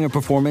 featuring a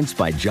performance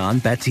by John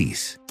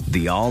Batiste.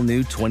 The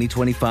all-new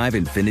 2025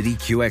 Infinity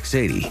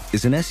QX80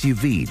 is an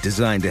SUV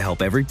designed to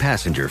help every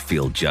passenger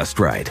feel just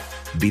right.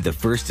 Be the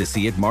first to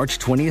see it March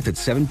 20th at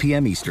 7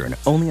 p.m. Eastern,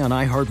 only on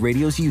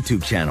iHeartRadio's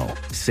YouTube channel.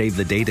 Save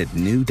the date at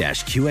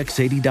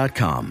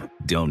new-QX80.com.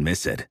 Don't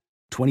miss it.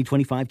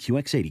 2025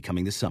 QX80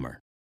 coming this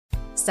summer.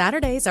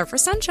 Saturdays are for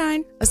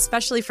sunshine,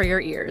 especially for your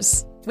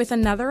ears. With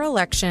another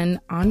election,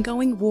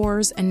 ongoing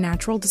wars, and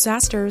natural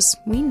disasters,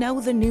 we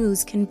know the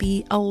news can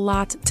be a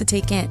lot to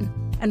take in.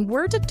 And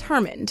we're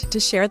determined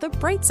to share the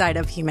bright side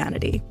of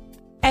humanity.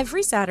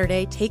 Every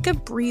Saturday, take a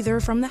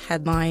breather from the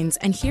headlines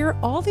and hear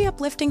all the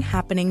uplifting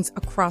happenings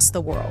across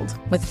the world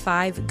with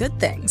 5 Good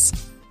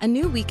Things, a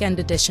new weekend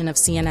edition of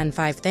CNN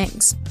 5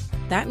 Things.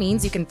 That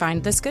means you can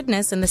find this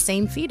goodness in the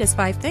same feed as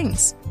 5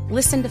 Things.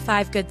 Listen to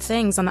 5 Good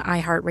Things on the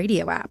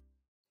iHeartRadio app.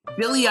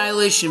 Billie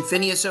Eilish and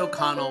Phineas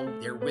O'Connell,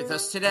 they're with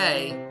us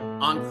today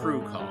on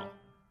Crew Call.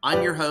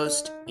 I'm your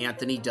host,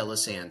 Anthony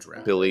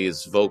D'Alessandro.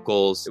 Billie's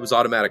vocals, it was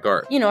automatic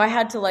art. You know, I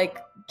had to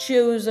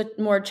choose a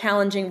more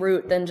challenging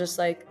route than just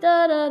da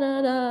da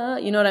da da.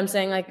 You know what I'm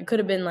saying? It could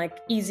have been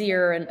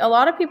easier. And a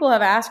lot of people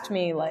have asked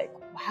me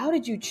how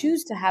did you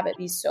choose to have it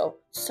be so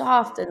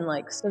soft and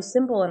so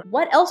simple? And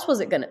what else was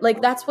it gonna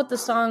that's what the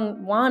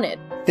song wanted.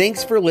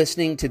 Thanks for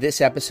listening to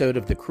this episode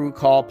of the Crew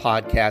Call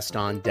podcast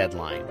on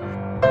Deadline.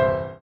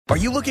 Are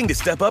you looking to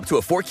step up to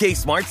a 4K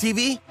smart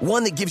TV?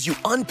 One that gives you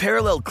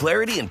unparalleled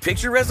clarity and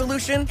picture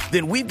resolution?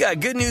 Then we've got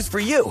good news for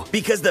you,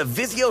 because the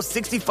Vizio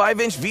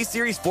 65-inch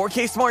V-Series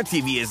 4K smart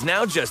TV is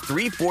now just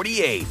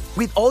 $348.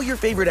 With all your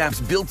favorite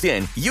apps built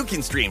in, you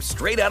can stream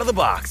straight out of the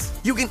box.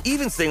 You can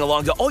even sing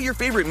along to all your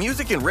favorite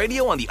music and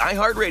radio on the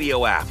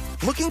iHeartRadio app.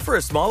 Looking for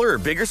a smaller or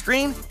bigger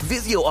screen?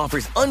 Vizio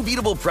offers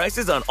unbeatable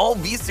prices on all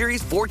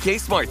V-Series 4K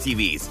smart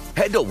TVs.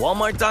 Head to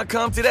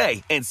Walmart.com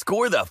today and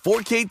score the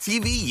 4K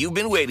TV you've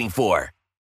been waiting for.